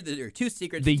secret here. There are two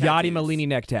secrets. The to tattoos. Yachty Malini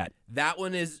neck tat. That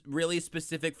one is really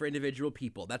specific for individual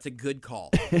people. That's a good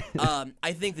call.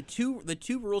 I think the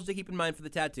two rules to keep in mind for the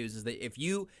tattoos is that if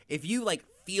you like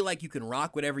feel like you can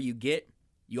rock whatever you get,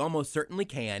 you almost certainly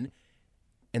can.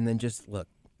 And then just look.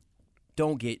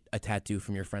 Don't get a tattoo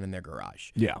from your friend in their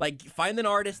garage. Yeah. Like, find an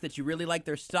artist that you really like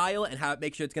their style and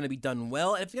make sure it's going to be done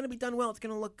well. And if it's going to be done well, it's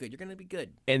going to look good. You're going to be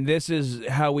good. And this is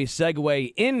how we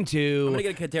segue into... I'm going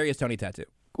to get a Kadarius Toney tattoo.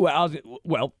 Well,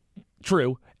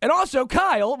 True. And also,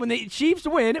 Kyle, when the Chiefs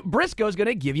win, Briscoe's going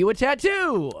to give you a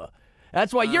tattoo.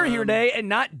 That's why you're here today and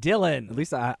not Dylan. At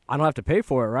least I don't have to pay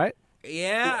for it, right?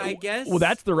 Yeah, I guess. Well,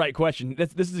 that's the right question.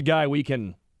 This is a guy we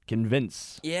can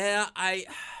convince. Yeah,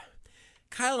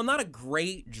 Kyle, I'm not a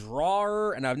great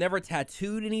drawer, and I've never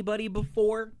tattooed anybody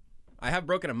before. I have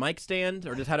broken a mic stand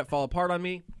or just had it fall apart on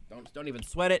me. Don't even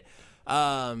sweat it.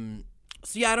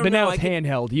 So yeah, I don't know. But now it's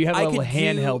handheld. You have a little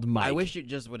handheld mic. I wish it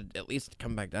just would at least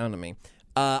come back down to me.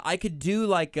 I could do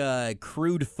like a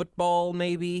crude football,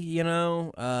 maybe. You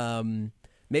know,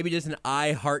 maybe just an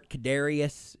I Heart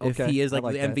Kadarius if Okay, he is I like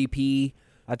like the that. MVP.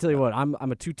 I tell you what, I'm a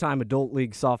 2-time adult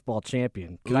league softball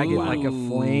champion. Can I get like a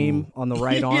flame on the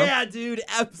right arm? Yeah, dude,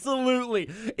 absolutely.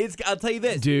 I'll tell you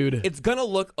this, Dude. It's gonna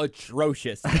look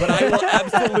atrocious, but I will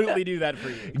absolutely do that for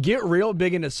you. Get real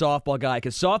big into softball guy,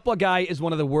 because softball guy is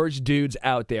one of the worst dudes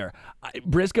out there.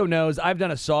 Briscoe knows I've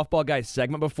done a softball guy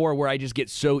segment before where I just get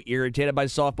so irritated by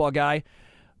softball guy.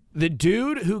 The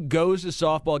dude who goes to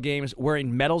softball games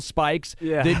wearing metal spikes,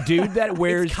 Yeah. the dude that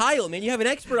wears It's Kyle, man, you have an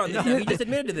expert on this. He just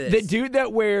admitted to this. the dude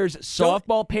that wears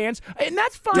softball pants, and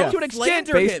that's fine Yeah. to an extent.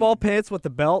 Slander him. Baseball pants with the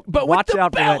belt. But watch with the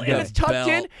out belt, for and that it's guy. tucked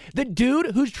in. The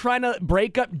dude who's trying to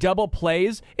break up double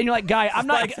plays, and you're like, guy,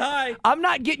 Spikes high. I'm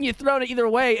not getting you thrown either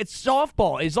way. It's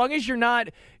softball. As long as you're not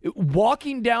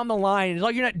walking down the line, as long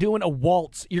as you're not doing a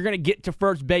waltz, you're gonna get to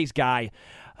first base, guy.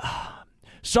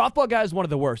 Softball guy is one of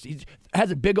the worst. He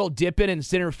has a big old dip in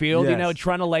center field, you Yes. know,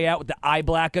 trying to lay out with the eye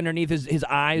black underneath his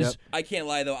eyes. Yep. I can't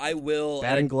lie though. I will.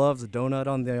 Batting gloves, a donut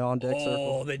on the on-deck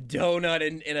circle. Oh, the donut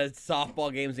in a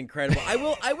softball game is incredible.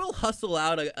 I will hustle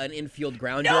out an infield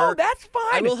grounder. No, that's fine.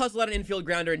 I will hustle out an infield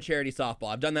grounder in charity softball.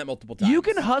 I've done that multiple times. You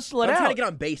can hustle it I'm out. trying to get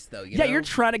on base though. You Yeah, know? you're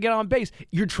trying to get on base.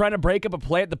 You're trying to break up a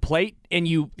play at the plate, and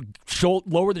you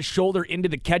lower the shoulder into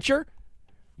the catcher.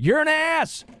 You're an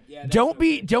ass. Yeah, that's don't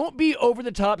be over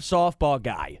the top softball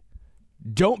guy.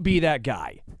 Don't be that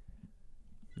guy.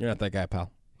 You're not that guy,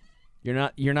 pal.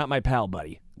 You're not my pal,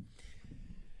 buddy.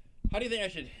 How do you think I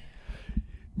should?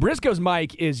 Briscoe's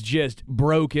mic is just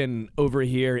broken over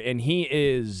here, and he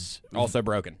is Also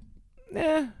broken.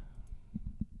 eh.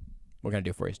 What can I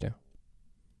do for you, Stu?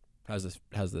 How's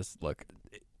this look?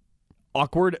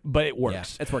 awkward, but it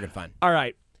works. Yeah, it's working fine. All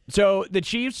right. So the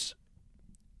Chiefs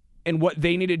and what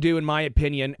they need to do, in my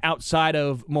opinion, outside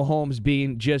of Mahomes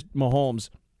being just Mahomes,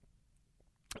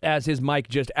 as his mic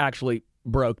just actually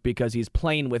broke because he's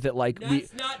playing with it like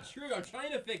That's not true. I'm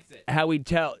trying to fix it. how we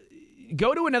tell.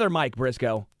 Go to another mic,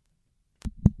 Briscoe.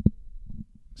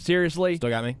 Seriously? Still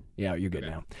got me? Yeah, you're good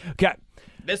now. Okay.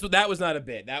 That was not a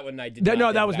bit. That one I did. No,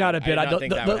 not that think was not a bit. I did not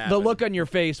think that would The happen. look on your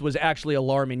face was actually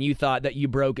alarming. You thought that you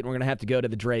broke it and we're going to have to go to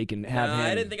the Drake and have No, him.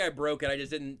 I didn't think I broke it. I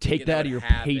just didn't Take think that out would of your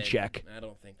happen. paycheck. I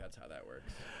don't think that's how that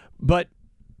works. But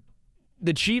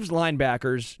the Chiefs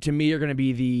linebackers, to me, are going to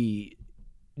be the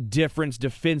difference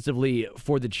defensively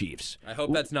for the Chiefs. I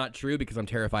hope that's not true because I'm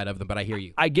terrified of them, but I hear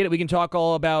you. I get it. We can talk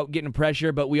all about getting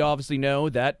pressure, but we obviously know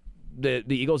that the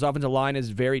Eagles' offensive line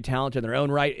is very talented in their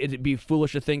own right. It'd be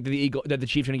foolish to think that the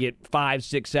Chiefs are going to get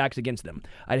 5-6 sacks against them.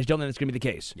 I just don't think that's going to be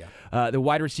the case. Yeah. The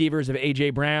wide receivers of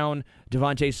A.J. Brown,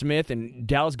 Devontae Smith, and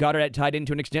Dallas Goedert at tight end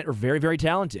to an extent are very, very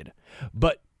talented.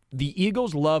 But the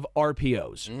Eagles love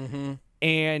RPOs. Mm-hmm.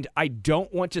 And I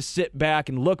don't want to sit back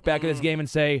and look back at this game and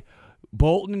say,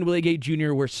 Bolton and Willie Gay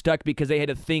Jr. were stuck because they had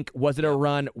to think, was it a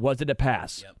run? Was it a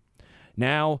pass? Yep.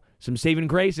 Now, some saving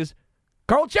graces.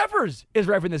 Carl Cheffers is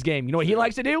ref in this game. You know what he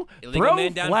likes to do? Illegal Throw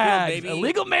man downfield, flags. baby.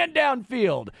 Illegal man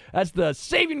downfield. That's the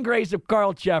saving grace of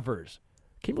Carl Cheffers.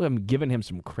 Can't believe I'm giving him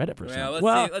some credit for something.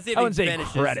 Let's see if I he wouldn't say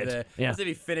finishes credit. Yeah. Let's see if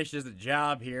he finishes the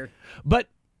job here. But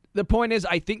the point is,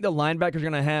 I think the linebackers are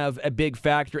going to have a big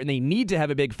factor, and they need to have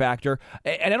a big factor.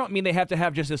 And I don't mean they have to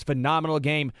have just this phenomenal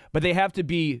game, but they have to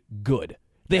be good.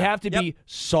 They have to be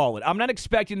solid. I'm not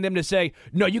expecting them to say,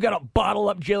 no, you got to bottle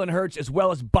up Jalen Hurts as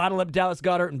well as bottle up Dallas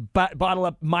Goedert and bottle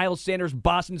up Miles Sanders,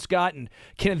 Boston Scott, and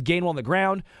Kenneth Gainwell on the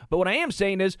ground. But what I am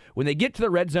saying is, when they get to the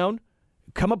red zone,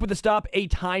 come up with a stop a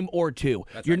time or two.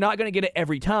 You're not going to get it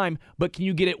every time, but can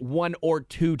you get it 1 or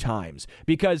 2 times?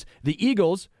 Because the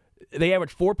Eagles, they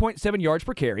average 4.7 yards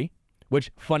per carry,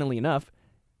 which, funnily enough,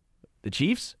 the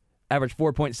Chiefs average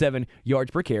 4.7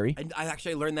 yards per carry. I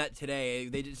actually learned that today.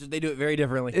 They do it very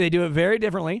differently. They do it very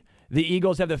differently. The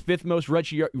Eagles have the 5th most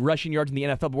rushing yards in the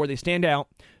NFL, but where they stand out,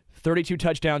 32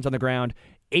 touchdowns on the ground,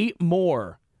 8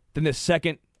 more than the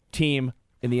second team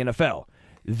in the NFL.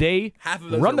 They Half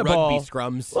of those run are the ball. rugby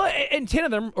scrums. Well, and 10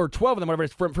 of them, or 12 of them, whatever,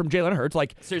 it's from Jalen Hurts.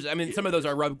 Like, Seriously, I mean, some of those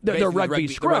are They're rugby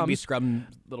the rugby scrums. scrum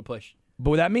little push. but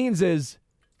what that means is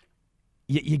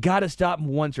you got to stop them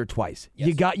once or twice.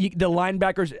 Yes. The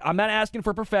linebackers. I'm not asking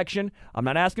for perfection. I'm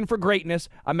not asking for greatness.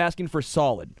 I'm asking for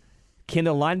solid. Can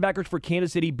the linebackers for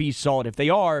Kansas City be solid? If they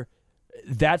are,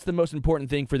 that's the most important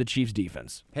thing for the Chiefs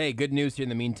defense. Hey, good news here in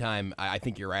the meantime. I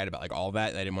think you're right about like all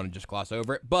that. I didn't want to just gloss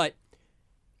over it, but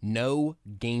no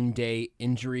game day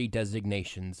injury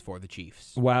designations for the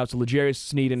Chiefs. Wow, so L'Jarius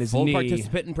Sneed and his Full knee.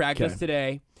 participant in practice Okay.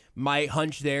 today. My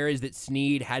hunch there is that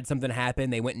Sneed had something happen.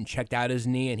 They went and checked out his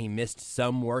knee, and he missed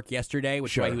some work yesterday,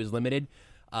 which is why Sure. he was limited.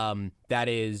 That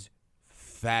is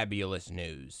fabulous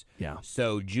news. Yeah.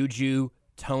 So Juju,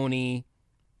 Tony,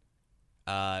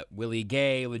 Willie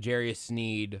Gay, L'Jarius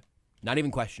Sneed, not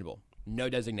even questionable. No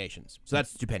designations. So that's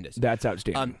stupendous. That's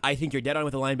outstanding. I think you're dead on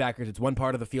with the linebackers. It's one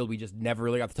part of the field we just never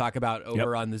really got to talk about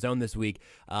over on the Zone this week,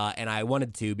 and I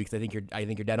wanted to because I think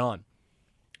you're dead on.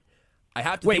 I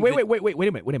have to Wait think a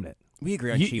that minute. we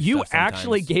agree on Chiefs You stuff sometimes.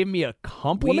 actually gave me a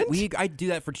compliment? I do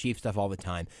that for Chiefs stuff all the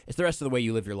time. It's the rest of the way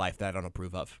you live your life that I don't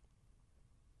approve of.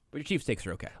 But your Chiefs takes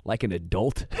are okay. Like an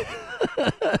adult?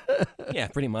 Yeah,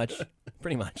 pretty much.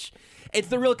 Pretty much. It's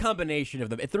the real combination of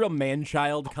them. It's the real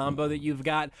man-child combo that you've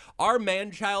got. Our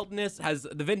man-childness has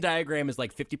the Venn diagram is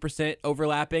like 50%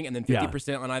 overlapping and then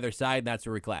 50% on either side. That's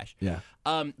where we clash. Yeah.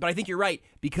 But I think you're right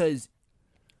because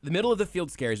the middle of the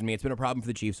field scares me. It's been a problem for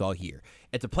the Chiefs all year.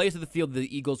 It's a place of the field that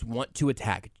the Eagles want to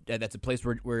attack. That's a place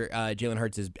where Jalen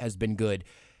Hurts has been good.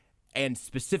 And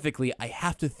specifically, I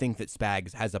have to think that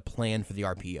Spags has a plan for the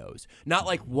RPOs. Not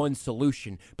like one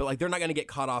solution, but like they're not going to get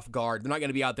caught off guard. They're not going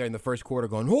to be out there in the first quarter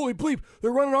going, holy bleep,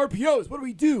 they're running RPOs. What do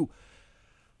we do?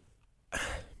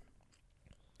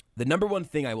 The number one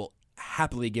thing I will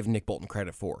happily give Nick Bolton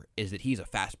credit for is that he's a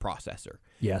fast processor.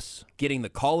 Yes. Getting the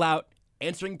call out,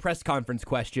 answering press conference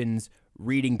questions,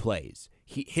 reading plays.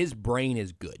 His brain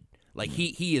is good. Like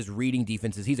he is reading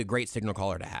defenses. He's a great signal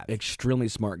caller to have. Extremely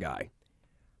smart guy.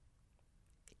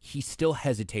 He still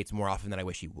hesitates more often than I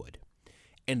wish he would.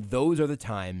 And those are the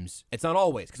times, it's not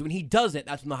always, because when he doesn't,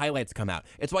 that's when the highlights come out.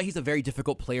 It's why he's a very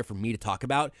difficult player for me to talk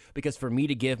about, because for me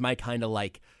to give my kind of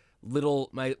like little,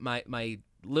 my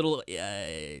little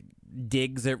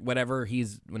digs or whatever,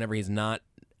 whenever he's not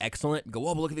excellent, go,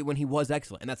 oh, but look at it when he was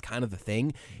excellent. And that's kind of the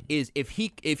thing, is if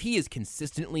he is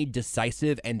consistently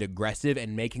decisive and aggressive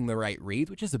and making the right reads,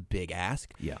 which is a big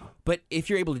ask. Yeah. But if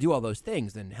you're able to do all those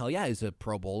things, then hell yeah, he's a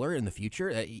Pro Bowler in the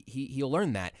future. He'll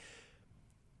learn that.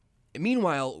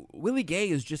 Meanwhile, Willie Gay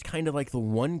is just kind of like the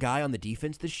one guy on the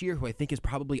defense this year who I think has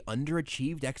probably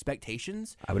underachieved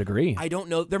expectations. I would agree. I don't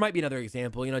know. There might be another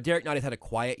example. Derek Notty's had a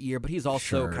quiet year, but he's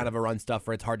also kind of a run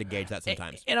stuffer. It's hard to gauge that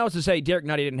sometimes. And I was to say, Derek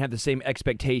Notty didn't have the same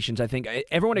expectations. I think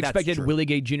everyone That's expected true. Willie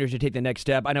Gay Jr. to take the next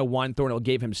step. I know Juan Thornhill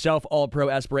gave himself All-Pro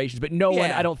aspirations, but no one,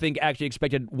 Yeah. I don't think, actually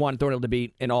expected Juan Thornhill to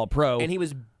be an All-Pro. And he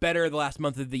was better the last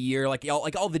month of the year, like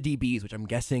all the DBs, which I'm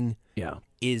guessing yeah.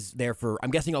 is there for.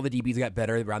 I'm guessing all the DBs got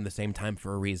better around the same time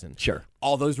for a reason. Sure.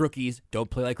 All those rookies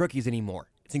don't play like rookies anymore.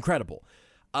 It's incredible.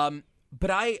 But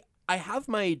I have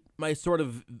my sort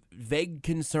of vague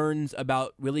concerns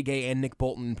about Willie Gay and Nick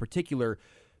Bolton in particular,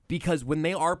 because when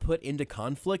they are put into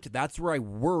conflict, that's where I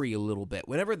worry a little bit.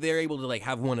 Whenever they're able to like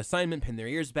have one assignment, pin their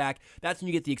ears back, that's when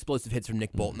you get the explosive hits from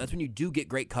Nick Bolton. That's when you do get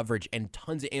great coverage and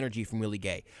tons of energy from Willie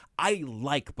Gay. I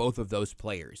like both of those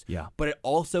players. Yeah. But it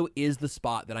also is the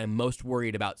spot that I'm most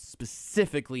worried about,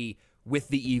 specifically with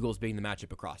the Eagles being the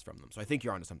matchup across from them. So I think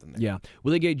you're onto something there. Yeah.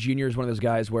 Willie Gay Jr. is one of those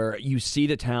guys where you see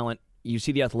the talent, you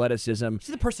see the athleticism.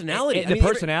 See the personality. The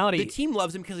personality. The team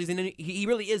loves him because he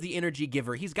really is the energy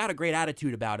giver. He's got a great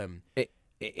attitude about him.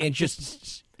 And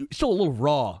just still a little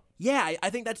raw. Yeah,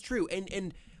 I think that's true.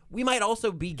 And we might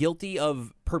also be guilty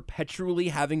of perpetually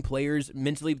having players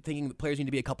mentally thinking that players need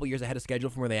to be a couple years ahead of schedule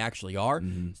from where they actually are.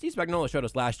 Mm-hmm. Steve Spagnuolo showed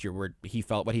us last year what he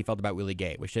felt about Willie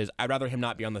Gay, which is I'd rather him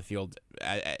not be on the field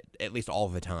at least all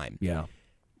the time. Yeah.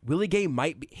 Willie Gay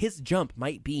his jump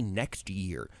might be next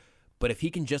year, but if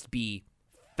he can just be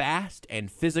fast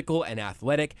and physical and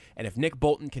athletic, and if Nick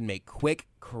Bolton can make quick,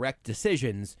 correct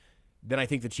decisions, then I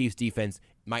think the Chiefs defense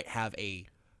might have a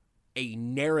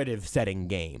narrative-setting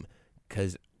game,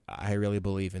 because I really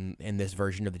believe in this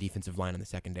version of the defensive line in the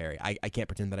secondary. I can't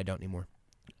pretend that I don't anymore.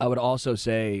 I would also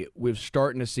say we're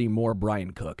starting to see more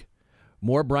Brian Cook.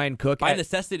 More Brian Cook. By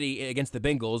necessity against the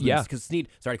Bengals, Yeah. because Snead,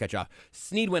 sorry to cut you off,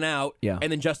 Snead went out, Yeah.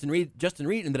 and then Justin Reed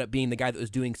ended up being the guy that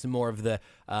was doing some more of the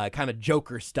kind of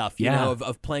Joker stuff, you Yeah. know,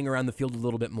 of playing around the field a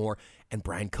little bit more. And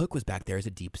Brian Cook was back there as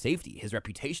a deep safety. His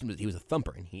reputation was he was a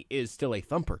thumper, and he is still a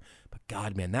thumper. But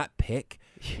God, man, that pick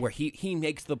where he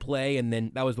makes the play, and then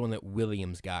that was the one that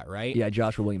Williams got, right? Yeah,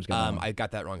 Joshua Williams got I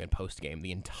got that wrong in post game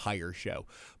the entire show,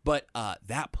 but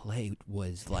that play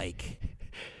was like.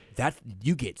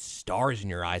 you get stars in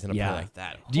your eyes in a play like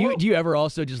that. Do you ever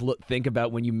also just think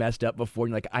about when you messed up before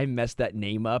and you're like, I messed that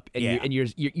name up, and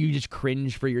you just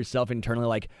cringe for yourself internally,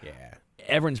 like,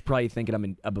 everyone's probably thinking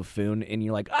I'm a buffoon, and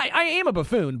you're like, I am a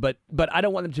buffoon, but I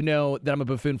don't want them to know that I'm a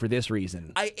buffoon for this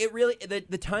reason.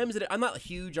 The times that I'm not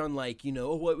huge on like,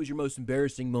 what was your most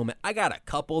embarrassing moment? I got a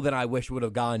couple that I wish would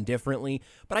have gone differently,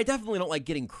 but I definitely don't like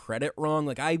getting credit wrong.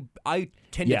 Like I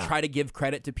tend to try to give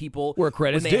credit to people where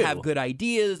credit's when they due. have good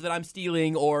ideas that I'm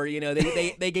stealing, or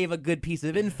they gave a good piece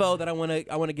of info that I want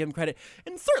to give them credit.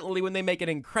 And certainly when they make an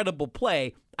incredible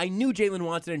play, I knew Jalen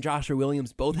Watson and Joshua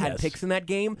Williams both had picks in that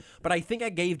game, but I think I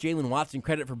gave Jalen Watson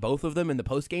credit for both of them in the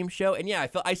post-game show. And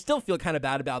I still feel kind of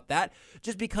bad about that,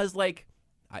 just because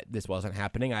this wasn't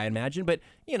happening, I imagine. But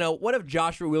what if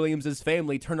Joshua Williams'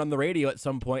 family turned on the radio at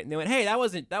some point and they went, "Hey, that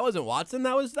wasn't Watson,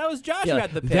 that was Josh who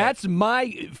had the pick. That's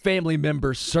my family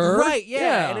member, sir." Right?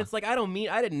 Yeah. And it's like I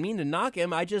didn't mean to knock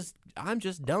him. I'm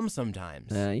just dumb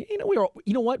sometimes. You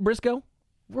know what, Briscoe?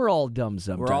 We're all dumb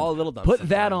sometimes. We're all a little dumb. Put sometimes.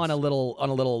 that on a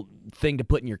little thing to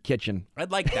put in your kitchen.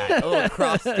 I'd like that. A little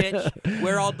cross stitch.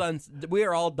 We're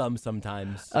all dumb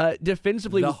sometimes.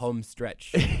 Defensively, the home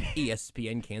stretch.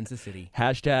 ESPN Kansas City.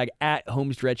 #at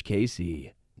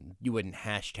 @homestretchKC. You wouldn't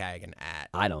hashtag an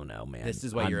 @. I don't know, man. This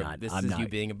is why you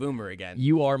being a boomer again.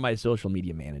 You are my social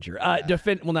media manager.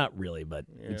 Well, not really, but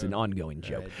it's an ongoing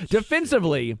joke.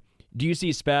 Defensively, do you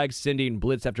see Spags sending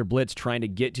blitz after blitz trying to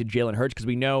get to Jalen Hurts? Because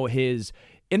we know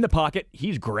in the pocket,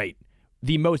 he's great.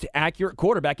 The most accurate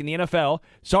quarterback in the NFL.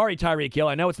 Sorry, Tyreek Hill.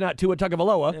 I know it's not Tua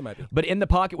Tagovailoa, It might be. but in the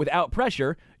pocket without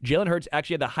pressure, Jalen Hurts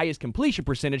actually had the highest completion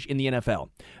percentage in the NFL.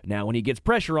 Now, when he gets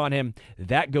pressure on him,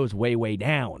 that goes way, way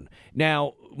down.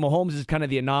 Now, Mahomes is kind of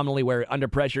the anomaly where under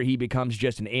pressure he becomes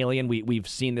just an alien. We've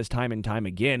seen this time and time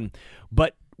again.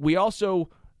 But we also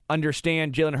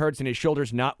understand Jalen Hurts and his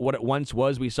shoulders not what it once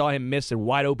was. We saw him miss a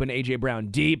wide open A.J. Brown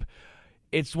deep.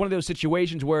 It's one of those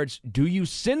situations where it's, do you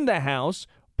send the house,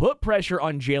 put pressure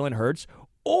on Jalen Hurts,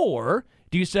 or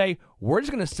do you say, we're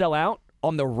just going to sell out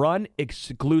on the run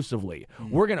exclusively?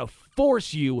 We're going to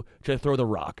force you to throw the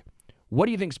rock. What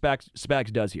do you think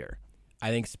Spags does here?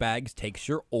 I think Spags takes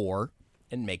your or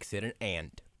and makes it an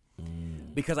and.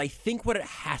 Because I think what it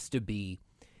has to be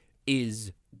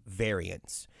is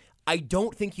variance. I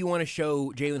don't think you want to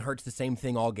show Jalen Hurts the same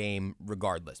thing all game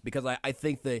regardless, because I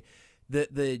think the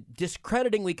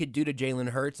discrediting we could do to Jalen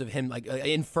Hurts of him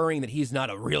inferring that he's not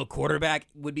a real quarterback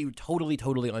would be totally,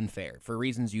 totally unfair for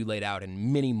reasons you laid out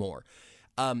and many more.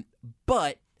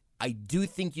 But I do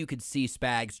think you could see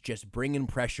Spags just bring in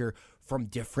pressure from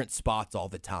different spots all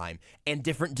the time and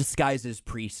different disguises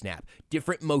pre-snap,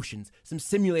 different motions, some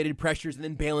simulated pressures, and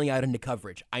then bailing out into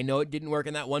coverage. I know it didn't work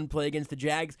in that one play against the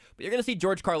Jags, but you're going to see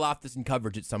George Karlaftis in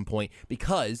coverage at some point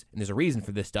because, and there's a reason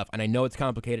for this stuff, and I know it's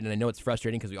complicated and I know it's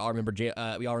frustrating because we all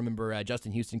remember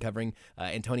Justin Houston covering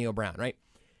Antonio Brown, right?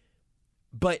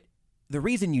 But the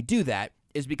reason you do that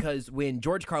is because when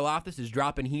George Karlaftis is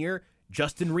dropping here,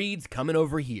 Justin Reed's coming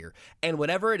over here. And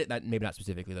whatever maybe not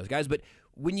specifically those guys, but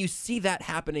when you see that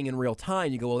happening in real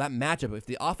time, you go, well, that matchup, if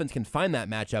the offense can find that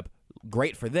matchup,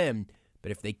 great for them.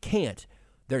 But if they can't,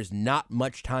 there's not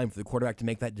much time for the quarterback to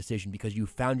make that decision because you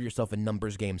found yourself a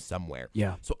numbers game somewhere.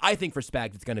 Yeah. So I think for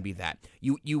Spags, it's going to be that.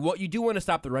 You do want to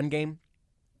stop the run game.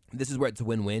 This is where it's a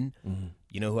win-win. Mm-hmm.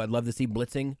 You know who I'd love to see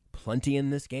blitzing plenty in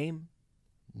this game?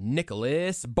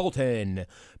 Nicholas Bolton.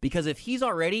 Because if he's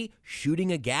already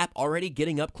shooting a gap, already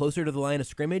getting up closer to the line of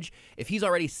scrimmage, if he's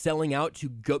already selling out to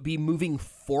be moving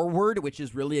forward, which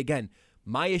is really, again,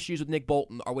 my issues with Nick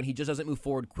Bolton are when he just doesn't move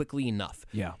forward quickly enough.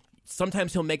 Yeah.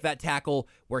 Sometimes he'll make that tackle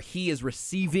where he is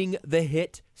receiving the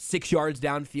hit 6 yards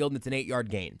downfield and it's an 8-yard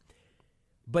gain.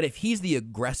 But if he's the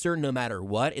aggressor no matter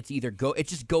what, it's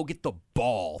just go get the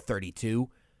ball 32.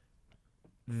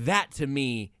 That, to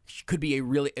me, could be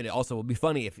and it also will be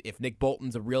funny if Nick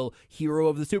Bolton's a real hero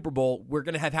of the Super Bowl. We're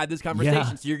going to have had this conversation.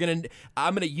 Yeah. So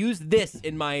I'm going to use this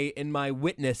in my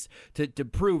witness to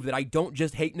prove that I don't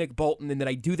just hate Nick Bolton and that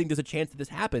I do think there's a chance that this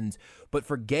happens. But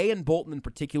for Gay and Bolton in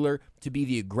particular to be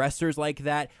the aggressors like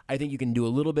that, I think you can do a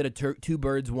little bit of two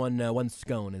birds, one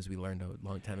scone, as we learned a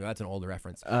long time ago. That's an older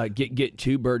reference. Get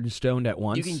two birds stoned at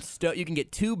once. You can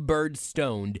get two birds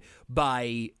stoned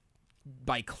by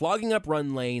clogging up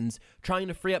run lanes, trying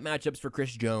to free up matchups for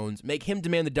Chris Jones, make him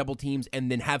demand the double teams,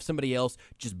 and then have somebody else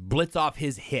just blitz off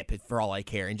his hip for all I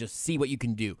care and just see what you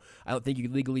can do. I don't think you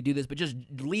could legally do this, but just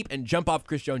leap and jump off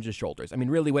Chris Jones' shoulders. I mean,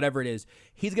 really, whatever it is,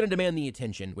 he's going to demand the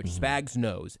attention, which Spags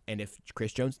knows. And if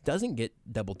Chris Jones doesn't get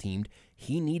double teamed,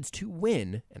 he needs to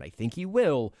win, and I think he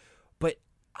will. But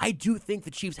I do think the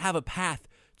Chiefs have a path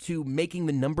to making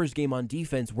the numbers game on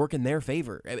defense work in their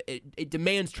favor. It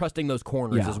demands trusting those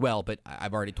corners as well, but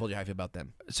I've already told you how I feel about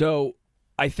them. So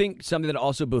I think something that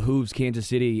also behooves Kansas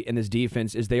City in this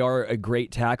defense is they are a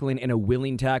great tackling and a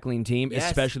willing tackling team,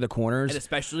 especially the corners. And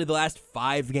especially the last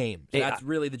 5 games. That's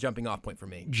really the jumping off point for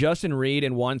me. Justin Reed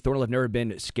and Juan Thornhill have never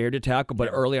been scared to tackle, but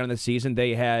early on in the season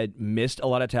they had missed a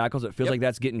lot of tackles. It feels like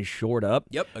that's getting shored up.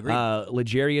 Yep, agreed.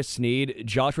 L'Jarius Sneed,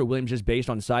 Joshua Williams just based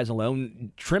on size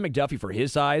alone. Trent McDuffie for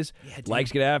his size likes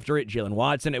to get after it. Jalen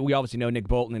Watson. We obviously know Nick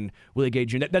Bolton and Willie Gay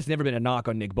Jr. That's never been a knock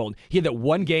on Nick Bolton. He had that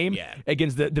one game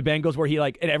against the Bengals where he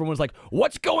and everyone was like,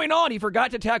 what's going on? He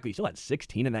forgot to tackle. He still had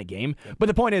 16 in that game. But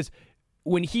the point is,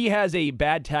 when he has a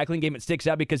bad tackling game, it sticks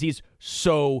out because he's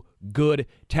so good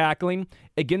tackling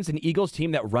against an Eagles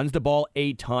team that runs the ball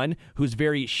a ton, who's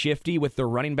very shifty with their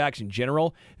running backs in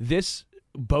general. This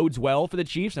bodes well for the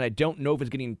Chiefs, and I don't know if it's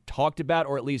getting talked about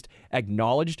or at least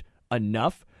acknowledged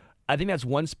enough. I think that's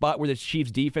one spot where the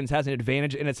Chiefs' defense has an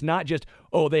advantage, and it's not just,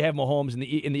 they have Mahomes and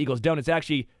the Eagles don't. It's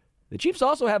actually the Chiefs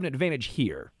also have an advantage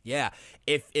here. Yeah.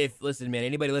 If listen, man,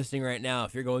 anybody listening right now,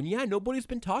 if you're going, nobody's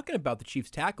been talking about the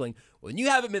Chiefs tackling, well, you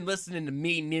haven't been listening to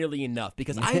me nearly enough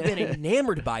because I've been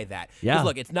enamored by that. Because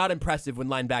look, it's not impressive when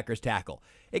linebackers tackle.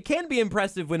 It can be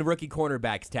impressive when rookie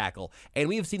cornerbacks tackle, and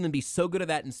we have seen them be so good at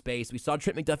that in space. We saw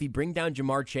Trent McDuffie bring down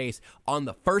Jamar Chase on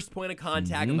the first point of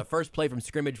contact on the first play from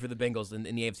scrimmage for the Bengals in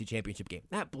the AFC Championship game.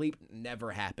 That bleep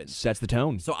never happened. Sets the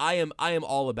tone. So I am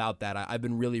all about that. I've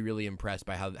been really, really impressed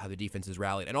by how the defense has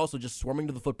rallied, and also just swarming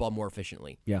to the football more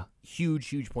efficiently. Yeah.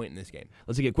 Huge point in this game.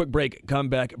 Let's take a quick break. Come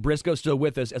back. Briscoe's still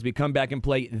with us as we come back and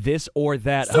play This or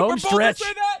That. Home stretch.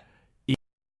 Say that?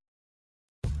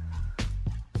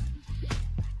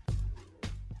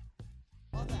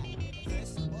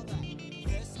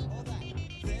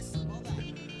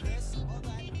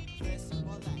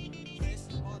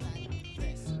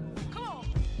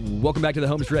 Welcome back to the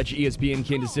home stretch, ESPN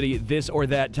Kansas City. This or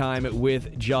That time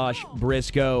with Josh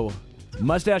Briscoe.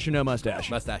 Mustache or no mustache?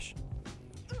 Mustache.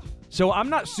 So I'm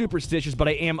not superstitious, but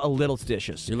I am a little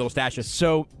stitious. You're a little statious.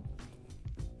 So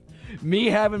me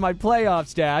having my playoff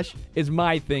stash is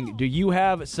my thing. Do you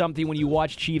have something when you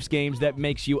watch Chiefs games that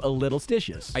makes you a little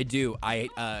stitious? I do. I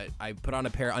put on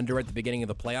a pair of underwear at the beginning of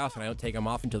the playoffs, and I don't take them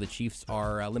off until the Chiefs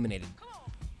are eliminated.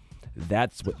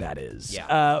 That's what that is.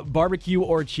 Yeah. Barbecue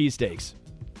or cheesesteaks?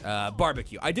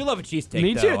 Barbecue. I do love a cheesesteak.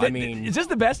 Me too. I mean, is this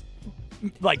the best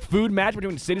food match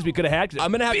between cities we could have had?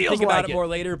 I'm gonna have to think about it more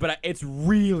later, but it's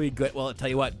really good. Well, I'll tell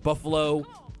you what, Buffalo,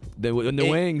 the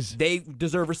wings, they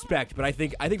deserve respect, but I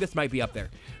think this might be up there.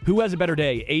 Who has a better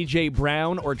day, AJ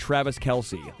Brown or Travis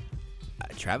Kelce?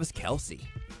 Travis Kelce.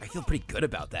 I feel pretty good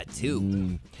about that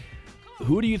too.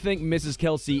 Who do you think Mrs.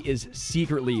 Kelce is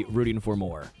secretly rooting for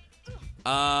more?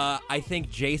 I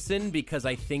think Jason, because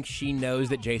I think she knows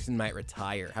that Jason might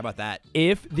retire. How about that?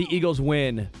 If the Eagles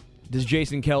win, does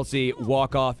Jason Kelce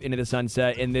walk off into the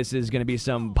sunset, and this is going to be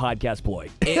some podcast ploy?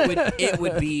 It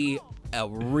would be a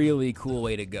really cool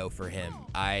way to go for him.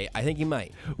 I think he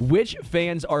might. Which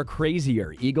fans are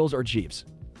crazier, Eagles or Chiefs?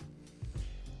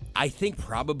 I think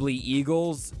probably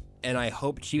Eagles, and I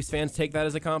hope Chiefs fans take that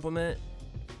as a compliment.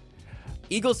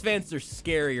 Eagles fans are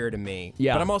scarier to me,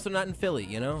 but I'm also not in Philly,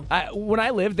 you know? When I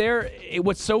lived there,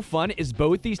 what's so fun is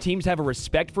both these teams have a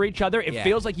respect for each other. It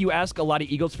feels like you ask a lot of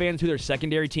Eagles fans who their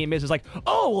secondary team is. It's like,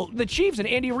 well, the Chiefs and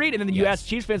Andy Reid. And then you ask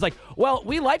Chiefs fans, like, well,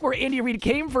 we like where Andy Reid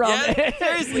came from. Yeah,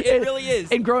 seriously, it really is.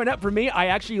 And growing up, for me, I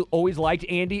actually always liked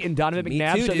Andy and Donovan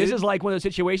McNabb. Too, so dude. This is like one of those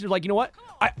situations like, you know what?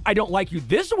 I don't like you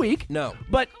this week. No.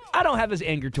 But I don't have this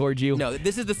anger towards you. No,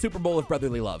 this is the Super Bowl of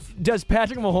brotherly love. Does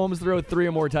Patrick Mahomes throw 3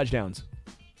 or more touchdowns?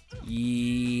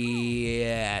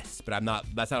 Yes, but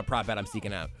that's not a prop bet I'm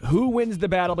seeking out. Who wins the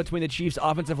battle between the Chiefs'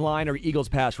 offensive line or Eagles'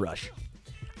 pass rush?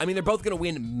 I mean, they're both going to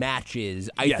win matches.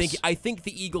 I think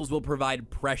the Eagles will provide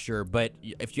pressure, but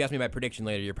if you ask me my prediction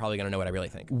later, you're probably going to know what I really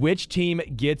think. Which team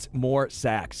gets more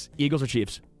sacks, Eagles or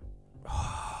Chiefs?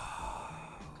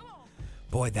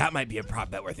 Boy, that might be a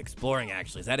prop bet worth exploring,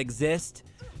 actually. Does that exist?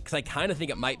 Because I kind of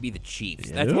think it might be the Chiefs.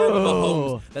 That's more of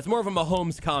a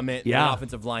Mahomes comment than an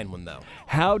offensive line one, though.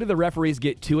 How do the referees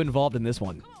get too involved in this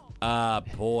one?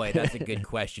 Boy, that's a good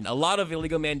question. A lot of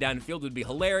illegal man downfield would be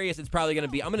hilarious. It's probably going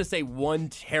to be, I'm going to say, one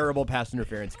terrible pass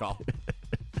interference call.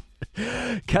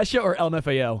 Kesha or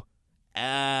LMFAO?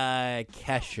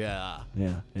 Kesha.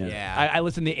 Yeah. I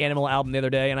listened to the Animal album the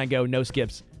other day, and I go, no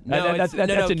skips. No, that's a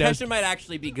no. Kesha might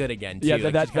actually be good again, too.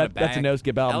 Yeah, that's a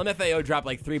no-skip album. LMFAO dropped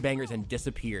like 3 bangers and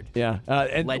disappeared. Yeah.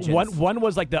 And Legends. one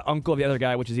was like the uncle of the other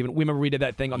guy, which is even, we remember we did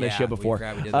that thing on this show before.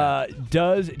 We did that.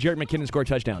 Does Jerick McKinnon score a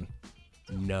touchdown?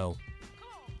 No.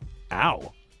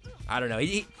 Ow. I don't know.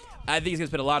 I think he's going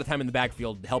to spend a lot of time in the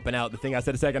backfield helping out the thing I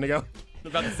said a second ago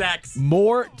about the sacks.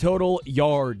 More total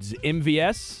yards.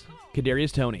 MVS,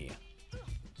 Kadarius Toney.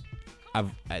 I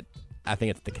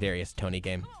think it's the Kadarius Toney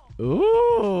game.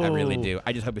 Ooh. I really do.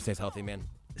 I just hope he stays healthy, man.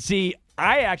 See,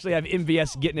 I actually have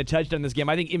MVS getting a touchdown in this game.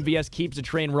 I think MVS keeps the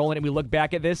train rolling, and we look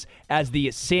back at this as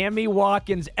the Sammy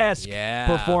Watkins-esque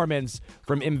performance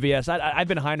from MVS. I've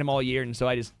been behind him all year, and so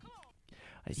It's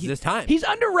this time. He's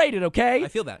underrated, okay? I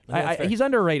feel that. That's fair. He's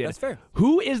underrated. That's fair.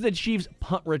 Who is the Chiefs'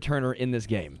 punt returner in this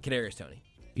game? Kadarius Toney.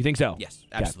 You think so? Yes,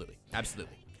 absolutely.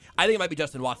 Absolutely. I think it might be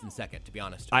Justin Watson second, to be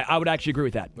honest. I would actually agree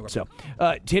with that. So,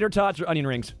 tater tots or onion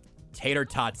rings? Tater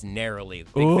tots narrowly.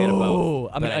 Big fan of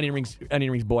both. I'm an onion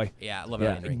rings boy. Yeah, I love an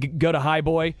onion ring. Go to high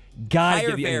boy. Gotta Higher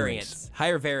get the onion variance. rings.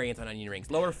 Higher variance on onion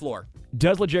rings. Lower floor.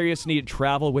 Does L'Jarius need to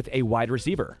travel with a wide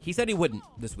receiver? He said he wouldn't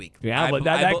this week. Yeah, but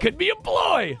that could be a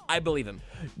ploy. I believe him.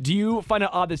 Do you find it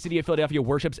odd the city of Philadelphia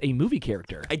worships a movie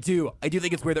character? I do. I do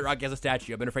think it's weird that Rocky has a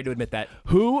statue. I've been afraid to admit that.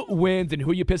 Who wins and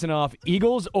who you pissing off,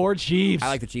 Eagles or Chiefs? I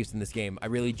like the Chiefs in this game. I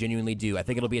really genuinely do. I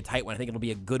think it'll be a tight one. I think it'll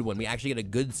be a good one. We actually get a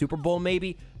good Super Bowl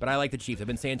maybe, but I like the Chiefs. I've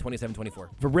been saying 27-24.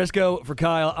 For Briscoe, for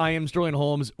Kyle, I am Sterling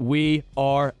Holmes. We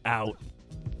are out.